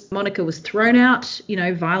because Monica was thrown out, you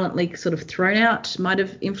know, violently sort of thrown out, might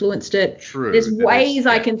have influenced it. True. There's ways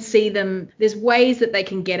I can see them. There's ways that they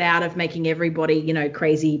can get out of making everybody, you know,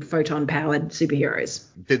 crazy photon powered superheroes.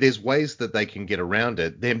 There's ways that they can get around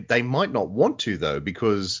it. They might not want to, though,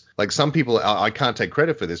 because like some people, I can't take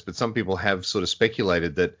credit for this, but some people have sort of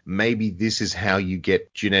speculated that maybe this is how you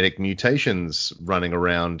get genetic mutations running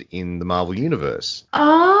around in the Marvel universe.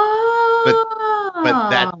 Oh. But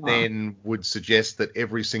that then would suggest that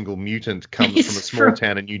every single mutant comes from a small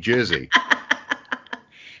town in New Jersey.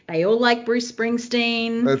 They all like Bruce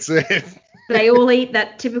Springsteen. That's it. They all eat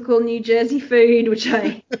that typical New Jersey food, which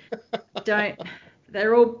I don't.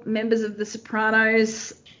 They're all members of the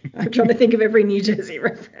Sopranos. I'm trying to think of every New Jersey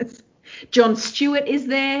reference. Jon Stewart is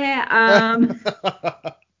there.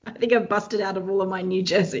 I think I've busted out of all of my New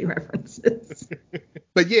Jersey references.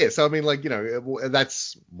 But yeah, so I mean, like,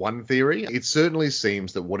 that's one theory. It certainly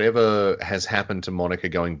seems that whatever has happened to Monica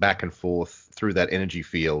going back and forth through that energy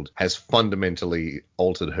field has fundamentally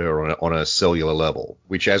altered her on a cellular level,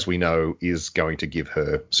 which, as we know, is going to give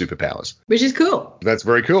her superpowers. Which is cool. That's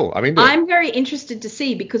very cool. I'm very interested to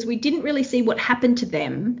see, because we didn't really see what happened to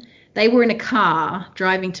them. They were in a car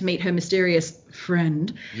driving to meet her mysterious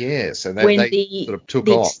friend. Yes, and when they sort of took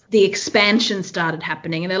off. The expansion started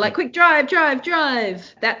happening, and they're like, quick, drive.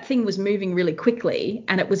 That thing was moving really quickly,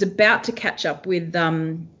 and it was about to catch up with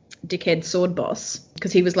dickhead Sword Boss,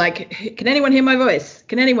 because he was like, can anyone hear my voice?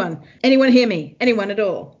 Can anyone hear me? Anyone at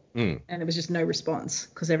all? And it was just no response,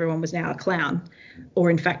 because everyone was now a clown, or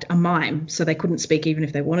in fact a mime, so they couldn't speak even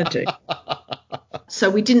if they wanted to. So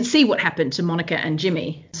we didn't see what happened to Monica and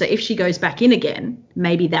Jimmy. So if she goes back in again,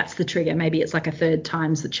 maybe that's the trigger. Maybe it's like a third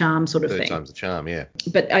time's the charm sort of thing. Third time's the charm, yeah.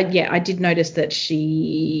 But I did notice that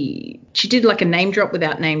she did like a name drop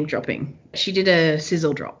without name dropping. She did a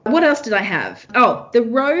sizzle drop. What else did I have? Oh, the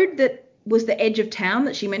road that was the edge of town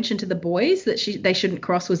that she mentioned to the boys that they shouldn't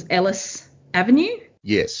cross was Ellis Avenue.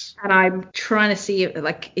 Yes. And I'm trying to see,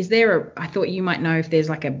 like, is there I thought you might know if there's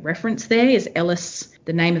like a reference there. Is Ellis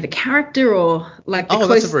the name of a character, or like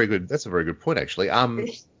that's a very good point, actually.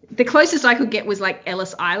 The closest I could get was like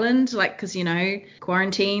Ellis Island, like, because,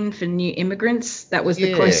 quarantine for new immigrants. That was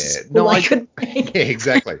the closest I could make. Yeah,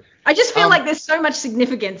 exactly. I just feel like there's so much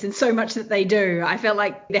significance in so much that they do. I felt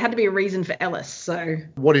like there had to be a reason for Ellis. So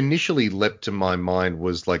what initially leapt to my mind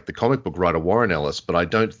was like the comic book writer Warren Ellis, but I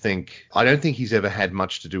don't think he's ever had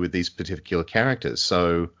much to do with these particular characters.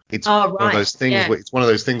 So it's one of those things. Yeah. It's one of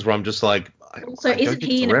those things where I'm just like, so I don't get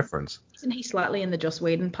the reference. Isn't he slightly in the Joss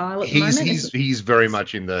Whedon pile at the moment? He's very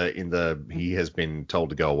much in the he has been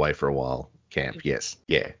told to go away for a while camp. Yes.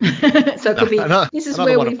 Yeah. So it could be this is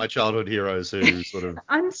another where one of my childhood heroes who sort of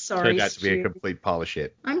I'm sorry, turned out to be a complete pile of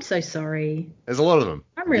shit. I'm so sorry. There's a lot of them.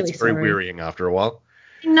 I'm really sorry. It's very wearying after a while.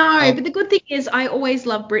 No, but the good thing is I always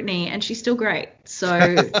love Brittany, and she's still great.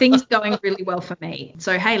 So things are going really well for me.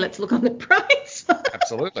 So hey, let's look on the price.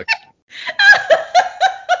 Absolutely.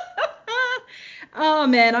 Oh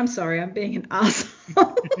man, I'm sorry, I'm being an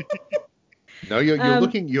asshole. No, you're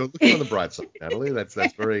looking on the bright side, Natalie. That's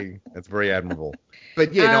very admirable.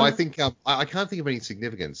 But yeah, no, I think I can't think of any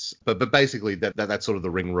significance. But basically that's sort of the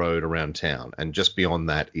ring road around town, and just beyond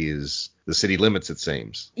that is the city limits, it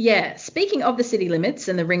seems. Yeah. Speaking of the city limits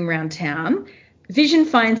and the ring round town, Vision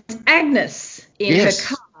finds Agnes in her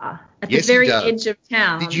car at the very edge of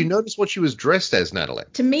town. Did you notice what she was dressed as, Natalie?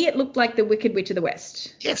 To me, it looked like the Wicked Witch of the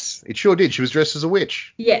West. Yes, it sure did. She was dressed as a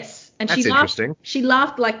witch. Yes. And that's interesting. She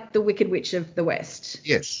laughed like the Wicked Witch of the West.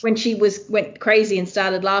 Yes. When she went crazy and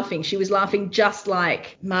started laughing, she was laughing just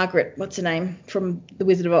like Margaret, what's her name, from The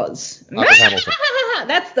Wizard of Oz. Margaret Hamilton.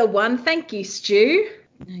 That's the one. Thank you, Stu.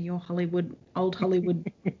 Your old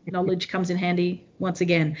Hollywood knowledge comes in handy once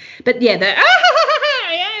again. But yeah,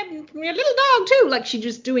 I'm a little dog too. Like, she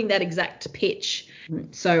just doing that exact pitch.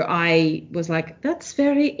 So I was like, that's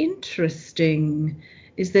very interesting.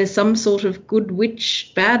 Is there some sort of good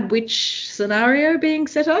witch, bad witch scenario being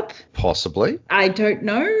set up? Possibly. I don't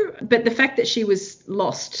know. But the fact that she was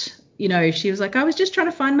lost, she was like, I was just trying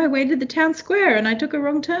to find my way to the town square and I took a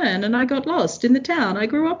wrong turn and I got lost in the town I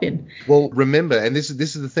grew up in. Well, remember, and this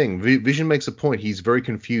is the thing, Vision makes a point. He's very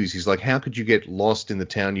confused. He's like, how could you get lost in the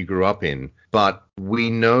town you grew up in? But we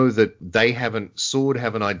know that Sword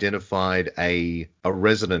haven't identified a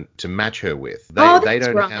resident to match her with. They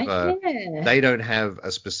don't have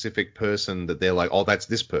a specific person that they're like, oh, that's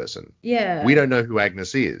this person. Yeah. We don't know who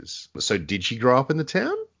Agnes is. So did she grow up in the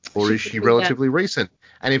town, or is she relatively recent?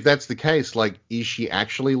 And if that's the case, like, is she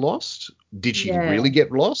actually lost? Did she really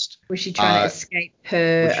get lost? Was she trying to escape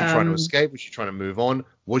her? Was she trying to escape? Was she trying to move on?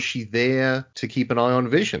 Was she there to keep an eye on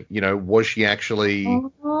Vision? Was she actually...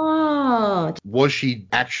 Was she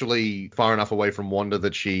actually far enough away from Wanda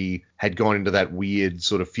that she had gone into that weird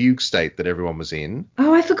sort of fugue state that everyone was in?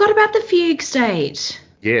 Oh, I forgot about the fugue state.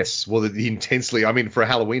 Yes, well, for a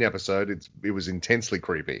Halloween episode, it was intensely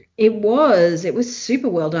creepy. It was super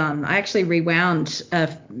well done. I actually rewound a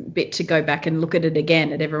bit to go back and look at it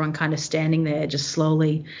again, at everyone kind of standing there just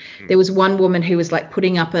slowly. There was one woman who was like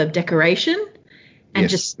putting up a decoration and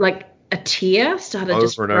just like a tear started over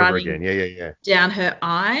just and running over again. Yeah. down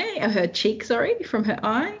her cheek, from her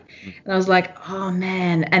eye. And I was like, oh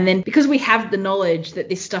man. And then because we have the knowledge that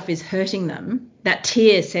this stuff is hurting them, that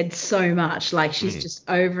tear said so much. Like, she's just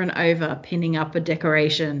over and over pinning up a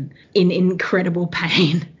decoration in incredible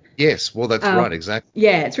pain. Yes, well, that's right, exactly.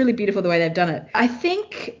 Yeah, it's really beautiful the way they've done it. I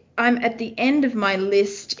think I'm at the end of my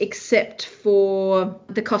list except for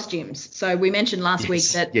the costumes. So we mentioned last week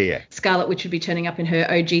Yes. that Yeah. Scarlet Witch would be turning up in her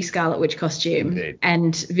OG Scarlet Witch costume. Indeed.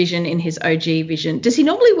 And Vision in his OG Vision. Does he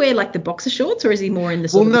normally wear like the boxer shorts, or is he more in the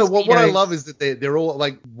sort Well, of no, what I Speedos? love is that they're all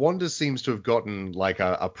like, Wanda seems to have gotten like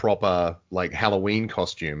a proper like Halloween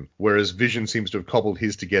costume, whereas Vision seems to have cobbled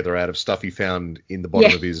his together out of stuff he found in the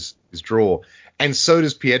bottom of his drawer. And so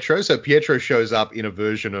does Pietro. So Pietro shows up in a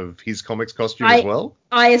version of his comics costume as well.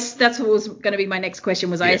 That's what was going to be my next question.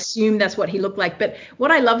 Was I assume that's what he looked like? But what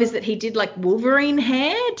I love is that he did like Wolverine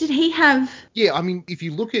hair. Did he have? Yeah, I mean, if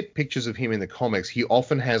you look at pictures of him in the comics, he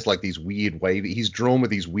often has like these weird wavy. He's drawn with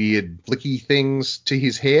these weird flicky things to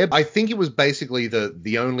his hair. I think it was basically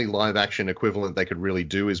the only live action equivalent they could really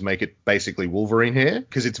do is make it basically Wolverine hair,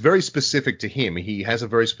 because it's very specific to him. He has a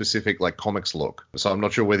very specific like comics look. So I'm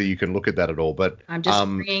not sure whether you can look at that at all. But I'm just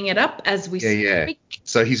bringing it up as we speak. Yeah.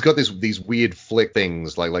 So he's got these weird flick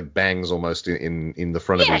things like bangs almost in the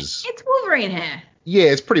front of his. It's Wolverine hair. Yeah,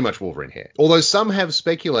 it's pretty much Wolverine hair. Although some have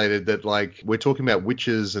speculated that like we're talking about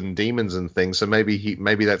witches and demons and things, so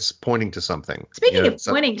maybe that's pointing to something. Speaking of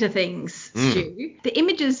pointing to things, Stu, the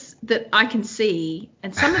images that I can see,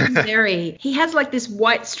 and some of them vary, he has like this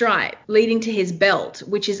white stripe leading to his belt,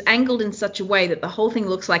 which is angled in such a way that the whole thing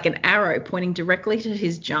looks like an arrow pointing directly to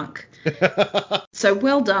his junk. So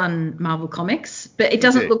well done, Marvel Comics. But it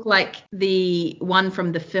doesn't look like the one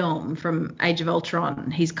from the film, from Age of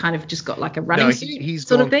Ultron. He's kind of just got like a running suit he's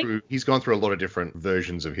sort gone of thing. He's gone through a lot of different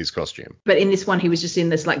versions of his costume. But in this one, he was just in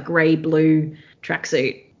this like grey-blue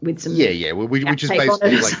tracksuit with some which is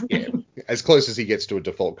basically as close as he gets to a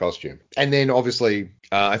default costume. And then obviously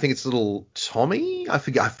I think it's little Tommy. I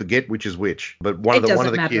forget which is which, but one of the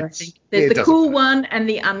matter, kids. I think. There's the cool one and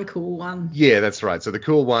the uncool one. Yeah, that's right. So the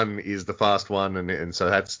cool one is the fast one, and so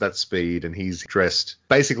that's Speed, and he's dressed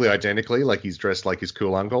basically identically, like he's dressed like his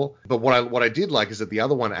cool uncle. But what I did like is that the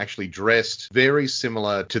other one actually dressed very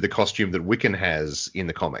similar to the costume that Wiccan has in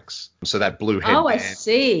the comics. So that blue headband. Oh, I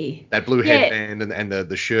see. That blue headband and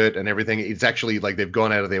the shirt and everything. It's actually like they've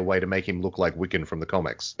gone out of their way to make him look like Wiccan from the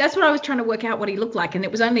comics. That's what I was trying to work out what he looked like, and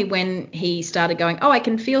it was only when he started going, oh, I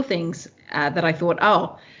can feel things, that I thought,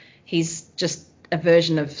 oh, he's just a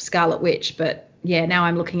version of Scarlet Witch. But yeah, now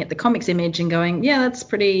I'm looking at the comics image and going, yeah, that's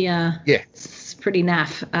pretty it's pretty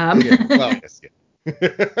naff. Yes.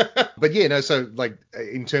 But yeah, no, so like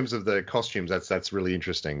in terms of the costumes, that's really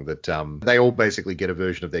interesting that they all basically get a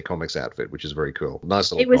version of their comics outfit, which is very cool.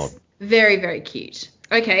 Nice little nod. Very, very cute.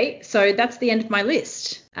 Okay, so that's the end of my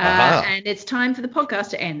list. And it's time for the podcast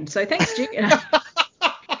to end. So thanks, Stu.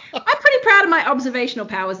 I'm pretty proud of my observational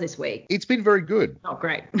powers this week. It's been very good. Oh,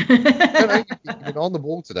 great. You've been on the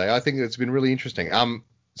ball today. I think it's been really interesting.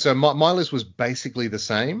 So my list was basically the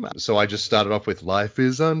same. So I just started off with Life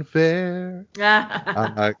is Unfair.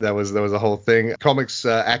 That was a whole thing. Comics,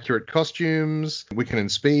 accurate costumes, Wiccan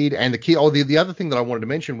and Speed, and the other thing that I wanted to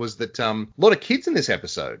mention was that a lot of kids in this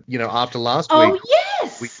episode. You know, after last week,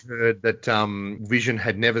 we heard that Vision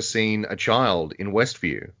had never seen a child in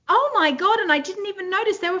Westview. Oh my God! And I didn't even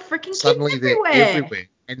notice there were freaking Suddenly kids everywhere. They're everywhere.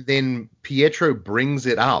 And then Pietro brings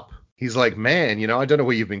it up. He's like, man, I don't know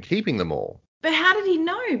where you've been keeping them all. But how did he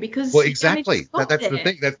know? Because exactly. That's the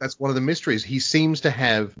thing. That's one of the mysteries. He seems to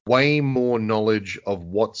have way more knowledge of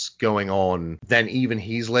what's going on than even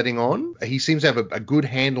he's letting on. He seems to have a good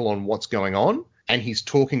handle on what's going on, and he's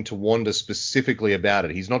talking to Wanda specifically about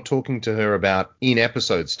it. He's not talking to her about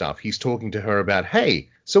in-episode stuff. He's talking to her about, hey,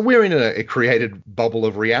 so we're in a created bubble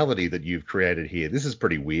of reality that you've created here. This is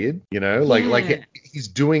pretty weird, Like he's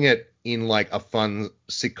doing it in like a fun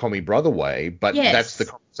sitcom-y brother way, but that's the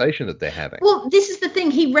conversation that they're having. Well, this is the thing.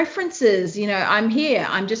 He references, I'm here.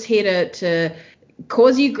 I'm just here to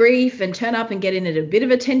cause you grief and turn up and get in at a bit of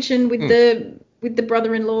attention with the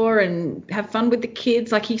brother-in-law and have fun with the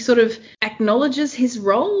kids. Like he sort of acknowledges his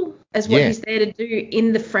role as what he's there to do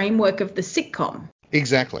in the framework of the sitcom.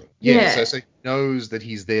 Exactly. Yeah. So he knows that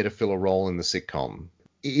he's there to fill a role in the sitcom.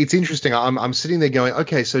 It's interesting. I'm sitting there going,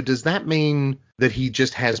 okay, so does that mean that he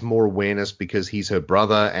just has more awareness because he's her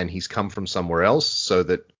brother and he's come from somewhere else,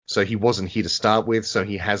 so he wasn't here to start with, so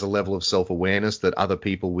he has a level of self-awareness that other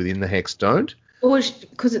people within the Hex don't? Or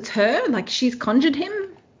because it's her, like she's conjured him?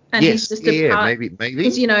 And yes, he's just a part, maybe.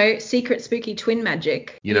 Because, secret spooky twin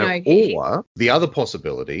magic. Or the other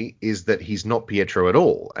possibility is that he's not Pietro at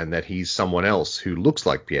all and that he's someone else who looks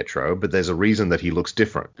like Pietro, but there's a reason that he looks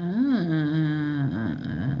different.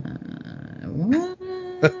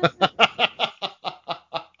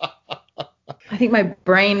 I think my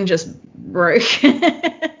brain just broke.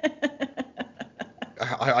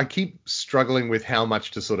 I keep struggling with how many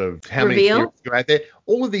Reveal? theories are out there.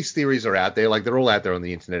 All of these theories are out there. Like, they're all out there on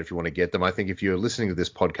the internet if you want to get them. I think if you're listening to this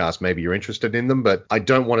podcast, maybe you're interested in them, but I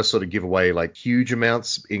don't want to sort of give away like huge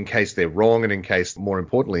amounts in case they're wrong and more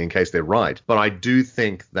importantly, in case they're right. But I do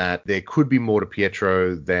think that there could be more to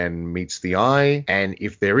Pietro than meets the eye. And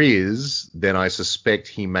if there is, then I suspect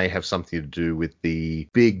he may have something to do with the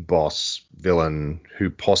big boss villain who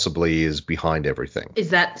possibly is behind everything.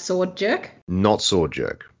 Is that Sword Jerk? Not Sword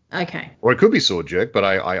Jerk. Okay. Or it could be Sword Jerk, but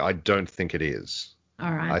I don't think it is.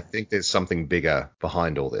 All right. I think there's something bigger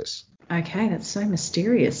behind all this. Okay, that's so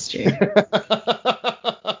mysterious, Stu.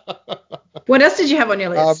 What else did you have on your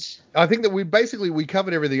list? I think that we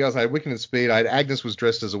covered everything else. I had Wiccan and Speed. I had Agnes was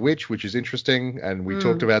dressed as a witch, which is interesting, and we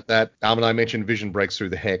talked about that. And I mentioned Vision breaks through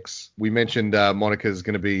the hex. We mentioned Monica's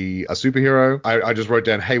going to be a superhero. I just wrote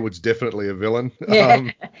down Haywood's definitely a villain.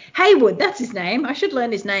 Yeah. Haywood, that's his name. I should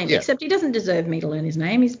learn his name, Yeah. except he doesn't deserve me to learn his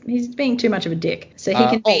name. He's being too much of a dick. So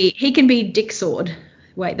he can be Dick Sword.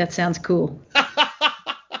 Wait, that sounds cool.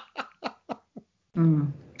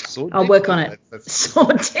 I'll work on it.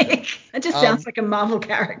 Sword Dick. It just sounds like a Marvel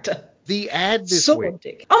character. The ad this Sword week.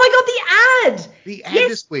 Dick. Oh my God, the ad. The ad Yes,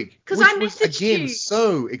 this week, because which I was messaged again you.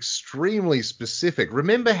 so extremely specific.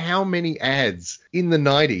 Remember how many ads in the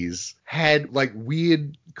 90s had like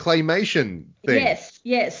weird claymation things?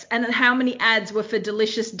 Yes. And how many ads were for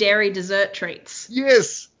delicious dairy dessert treats?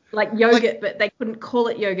 Yes. Like yogurt, but they couldn't call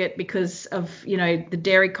it yogurt because of, the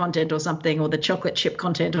dairy content or something, or the chocolate chip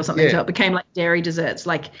content or something. Yeah. So it became like dairy desserts,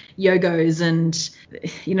 like Yogos and,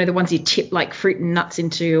 the ones you tip like fruit and nuts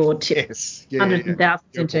into, or tip hundreds and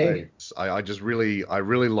thousands into. I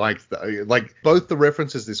really liked both the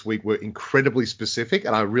references this week were incredibly specific,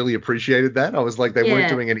 and I really appreciated that. I was like, they weren't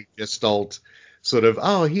doing any gestalt sort of,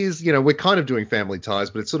 here's, we're kind of doing Family Ties,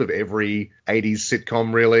 but it's sort of every 80s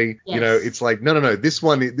sitcom, really. Yes. It's like, no, this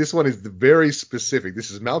one is very specific. This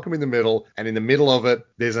is Malcolm in the Middle, and in the middle of it,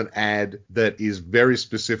 there's an ad that is very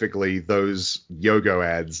specifically those Yogo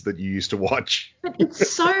ads that you used to watch. But it's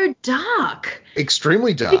so dark.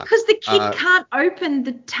 Extremely dark. Because the kid can't open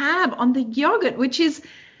the tab on the yogurt, which is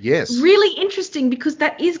really interesting, because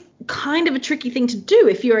that is kind of a tricky thing to do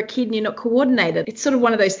if you're a kid and you're not coordinated. It's sort of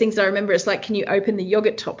one of those things that I remember. It's like, can you open the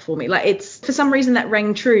yogurt top for me? Like, it's, for some reason that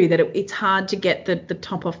rang true, that it's hard to get the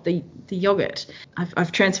top off the yogurt.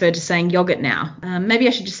 I've transferred to saying yogurt now. Maybe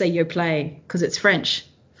I should just say Yoplait, because it's French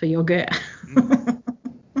for yogurt.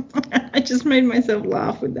 I just made myself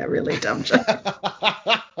laugh with that really dumb joke.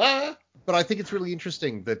 But I think it's really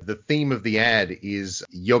interesting that the theme of the ad is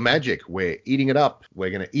your magic. We're eating it up.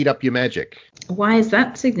 We're going to eat up your magic. Why is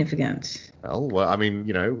that significant? Well, I mean,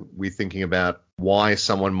 we're thinking about why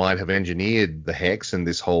someone might have engineered the hex and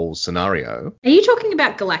this whole scenario. Are you talking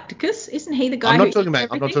about Galacticus? Isn't he the guy I'm not who talking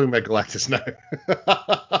eats about Galactus, no.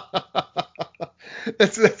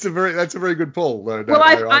 That's a very good pull. No, well,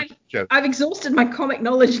 I've exhausted my comic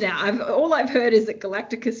knowledge now. All I've heard is that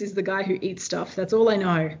Galacticus is the guy who eats stuff. That's all I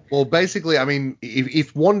know. Well, basically, I mean,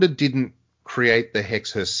 if Wanda didn't create the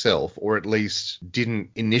hex herself, or at least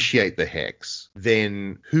didn't initiate the hex,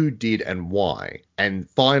 then who did and why? And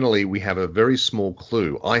finally, we have a very small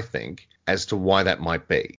clue, I think, as to why that might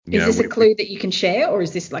be. Is this a clue that you can share, or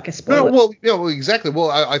is this like a spoiler? No, well, exactly.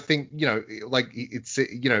 Well, I think, like it's,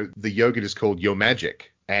 the yogurt is called Your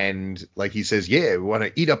Magic. And like he says, we want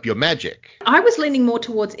to eat up your magic. I was leaning more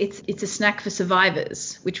towards it's a snack for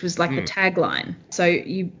survivors, which was like the tagline. So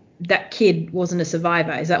that kid wasn't a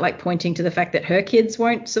survivor. Is that like pointing to the fact that her kids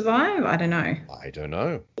won't survive? I don't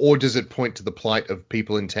know. Or does it point to the plight of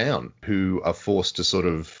people in town who are forced to sort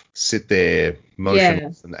of sit there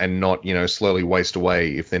motionless and not, slowly waste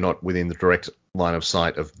away if they're not within the direct line of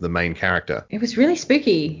sight of the main character? It was really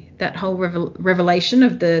spooky, that whole revelation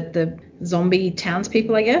of the zombie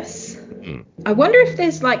townspeople, I guess. I wonder if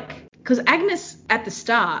there's because Agnes at the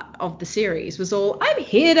start of the series was all, I'm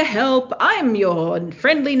here to help, I'm your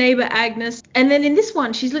friendly neighbor Agnes. And then in this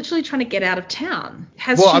one, she's literally trying to get out of town.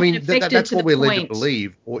 That's what we're led to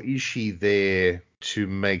believe. Or is she there to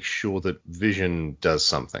make sure that Vision does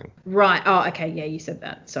something? Right. Oh, okay. Yeah, you said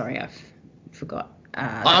that. Sorry, I forgot.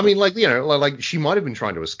 I mean, like she might have been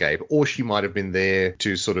trying to escape, or she might have been there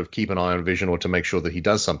to sort of keep an eye on Vision or to make sure that he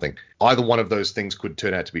does something. Either one of those things could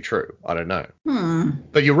turn out to be true. I don't know.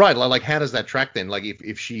 But you're right. Like, how does that track then? Like,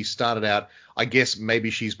 if she started out, I guess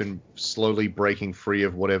maybe she's been slowly breaking free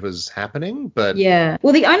of whatever's happening. But yeah.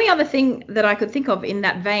 Well, the only other thing that I could think of in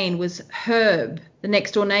that vein was Herb, the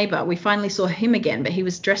next door neighbor. We finally saw him again, but he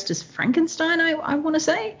was dressed as Frankenstein, I want to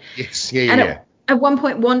say. Yes. Yeah. At one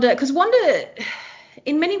point, Wanda,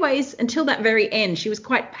 in many ways, until that very end, she was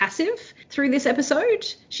quite passive through this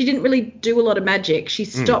episode. She didn't really do a lot of magic. She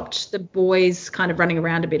stopped the boys kind of running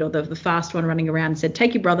around a bit, or the fast one running around, and said,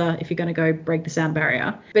 take your brother if you're going to go break the sound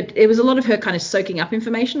barrier. But it was a lot of her kind of soaking up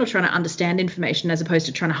information or trying to understand information as opposed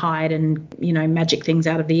to trying to hide and, you know, magic things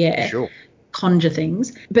out of the air. Sure. Conjure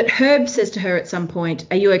things. But Herb says to her at some point,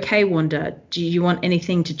 are you okay, Wanda? Do you want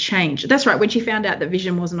anything to change? That's right, when she found out that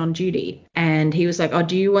Vision wasn't on duty. And he was like, oh,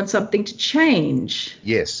 do you want something to change?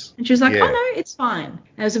 Yes. And she was like, Yeah. oh, no, it's fine. And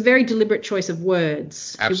it was a very deliberate choice of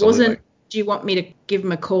words. Absolutely. It wasn't, do you want me to give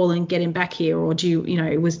him a call and get him back here? Or do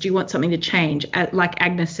you want something to change? Like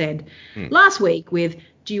Agnes said last week with,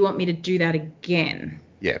 do you want me to do that again?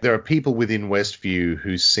 Yeah, there are people within Westview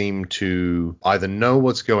who seem to either know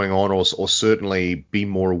what's going on or certainly be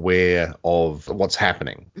more aware of what's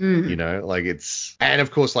happening. You know, like it's, and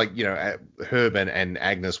of course, like, you know, Herb and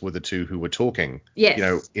Agnes were the two who were talking. Yes. You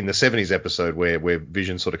know, in the 70s episode where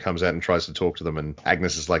Vision sort of comes out and tries to talk to them, and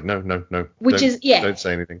Agnes is like, no, don't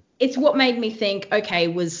say anything. It's what made me think, okay,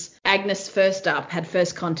 was Agnes first up, had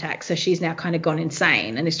first contact, so she's now kind of gone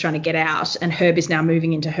insane and is trying to get out, and Herb is now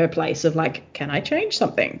moving into her place of like, can I change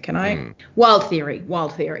something? Can I? Wild theory.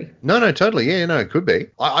 No, totally. Yeah, no, it could be.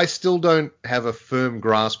 I still don't have a firm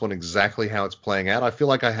grasp on exactly how it's playing out. I feel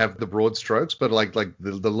like I have the broad strokes, but like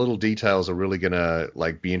the little details are really going to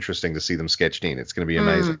like be interesting to see them sketched in. It's going to be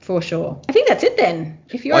amazing. For sure. I think that's it then.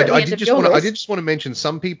 If you're I did just want to mention,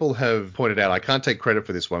 some people have pointed out, I can't take credit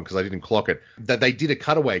for this one because I didn't clock it, that they did a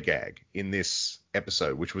cutaway gag in this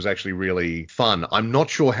episode, which was actually really fun. I'm not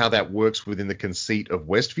sure how that works within the conceit of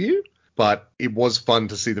Westview, but it was fun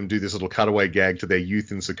to see them do this little cutaway gag to their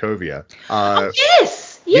youth in Sokovia.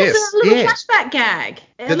 Yes, a little flashback gag.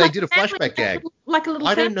 They did a flashback gag. Like a little.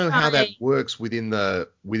 I don't know how that works within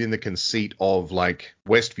the conceit of like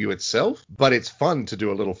Westview itself, but it's fun to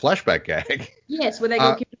do a little flashback gag. Yes, where they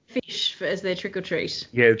go give a fish as their trick or treat.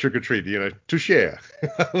 Yeah, trick or treat, you know, to share.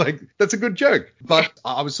 Like, that's a good joke. But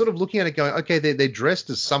I was sort of looking at it going, okay, they're dressed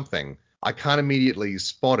as something. I can't immediately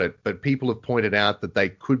spot it, but people have pointed out that they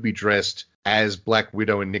could be dressed as Black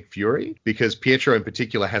Widow and Nick Fury, because Pietro in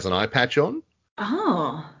particular has an eye patch on.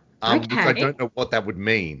 Oh, okay. Which I don't know what that would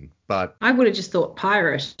mean, but I would have just thought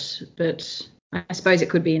pirate, but I suppose it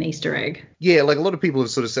could be an Easter egg. Yeah, like a lot of people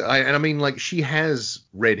have sort of said, and I mean, like, she has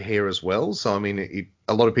red hair as well, so I mean,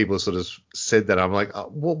 a lot of people have sort of said that. I'm like,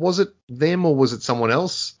 what was it them or was it someone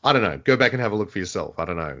else? I don't know. Go back and have a look for yourself. I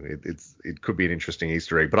don't know. It could be an interesting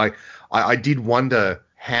Easter egg, but I did wonder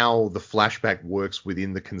how the flashback works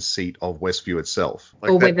within the conceit of Westview itself,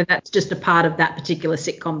 like, or whether that's just a part of that particular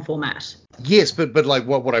sitcom format. Yes, but like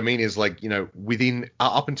what I mean is, like, you know, within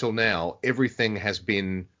up until now, everything has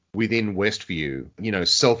been within Westview, you know,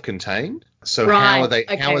 self-contained. So right.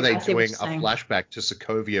 how are they doing a flashback to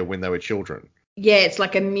Sokovia when they were children? Yeah, it's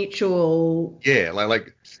like a mutual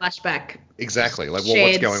like flashback. Exactly. Like shared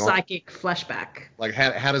what's going on? Psychic flashback. Like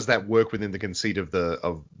how does that work within the conceit of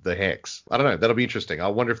the hex? I don't know. That'll be interesting. I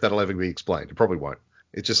wonder if that'll ever be explained. It probably won't.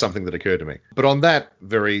 It's just something that occurred to me. But on that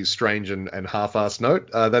very strange and half-assed note,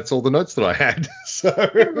 that's all the notes that I had. So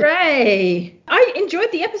hooray! I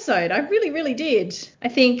enjoyed the episode. I really, really did. I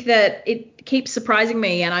think that it keeps surprising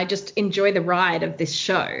me, and I just enjoy the ride of this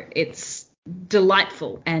show. It's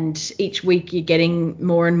delightful, and each week you're getting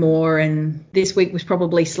more and more, and this week was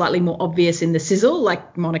probably slightly more obvious in the sizzle,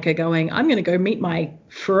 like Monica going, I'm going to go meet my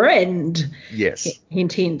friend. Yes.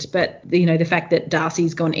 Hint, hint. But, you know, the fact that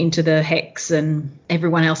Darcy's gone into the hex and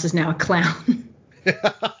everyone else is now a clown.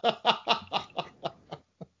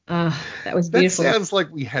 That was beautiful. That sounds like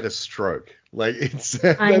we had a stroke. Like it's.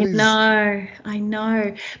 I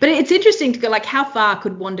know. But it's interesting to go, like, how far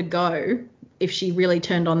could Wanda go if she really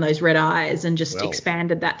turned on those red eyes and just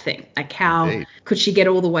expanded that thing? Like, how could she get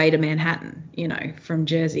all the way to Manhattan, you know, from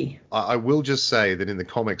Jersey? I will just say that in the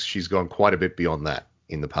comics, she's gone quite a bit beyond that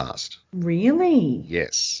in the past. Really?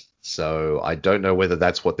 Yes. So I don't know whether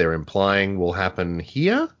that's what they're implying will happen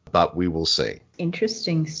here, but we will see.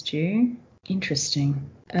 Interesting, Stu. Interesting.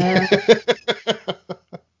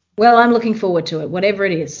 Well, I'm looking forward to it. Whatever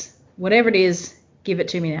it is, give it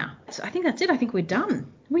to me now. So I think that's it. I think we're done.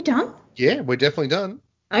 Are we done? Yeah, we're definitely done.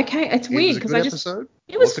 Okay, it's weird because it was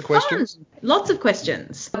lots of questions. Lots of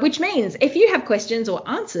questions, which means if you have questions or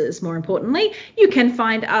answers, more importantly, you can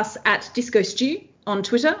find us at Disco Stew on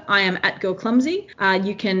Twitter. I am at Girl Clumsy.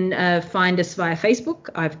 You can find us via Facebook.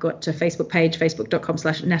 I've got a Facebook page,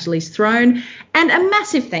 facebook.com/Natalie's Throne. And a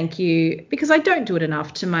massive thank you, because I don't do it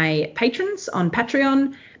enough, to my patrons on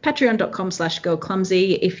Patreon, patreon.com/Girl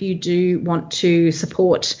Clumsy. If you do want to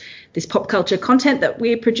support this pop culture content that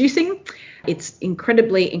we're producing, It's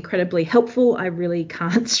incredibly, incredibly helpful. I really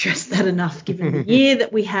can't stress that enough given the year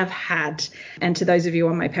that we have had. And to those of you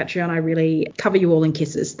on my Patreon, I really cover you all in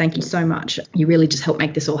kisses. Thank you so much. You really just help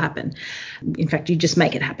make this all happen. In fact, you just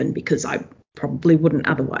make it happen because I probably wouldn't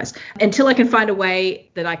otherwise. Until I can find a way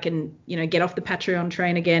that I can, get off the Patreon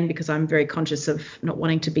train again, because I'm very conscious of not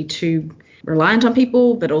wanting to be too reliant on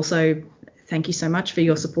people, but also thank you so much for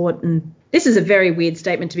your support. And this is a very weird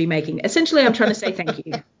statement to be making. Essentially, I'm trying to say thank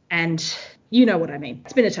you. And you know what I mean.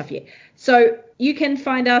 It's been a tough year. So you can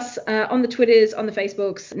find us on the Twitters, on the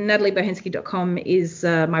Facebooks. NatalieBohensky.com is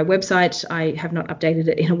my website. I have not updated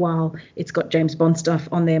it in a while. It's got James Bond stuff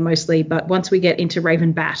on there mostly. But once we get into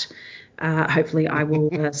Raven Bat, hopefully I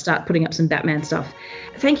will start putting up some Batman stuff.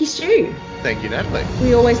 Thank you, Stu. Thank you, Natalie.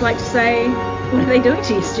 We always like to say, what are they doing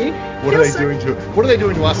to you, Stu? What are they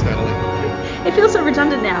doing to us, Natalie? It feels so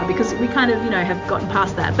redundant now because we kind of, have gotten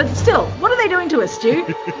past that. But still, what are they doing to us, Stu?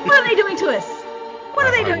 What are they doing to us? What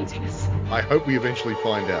are they doing to us? I hope we eventually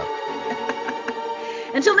find out.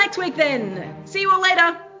 Until next week, then. See you all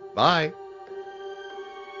later. Bye.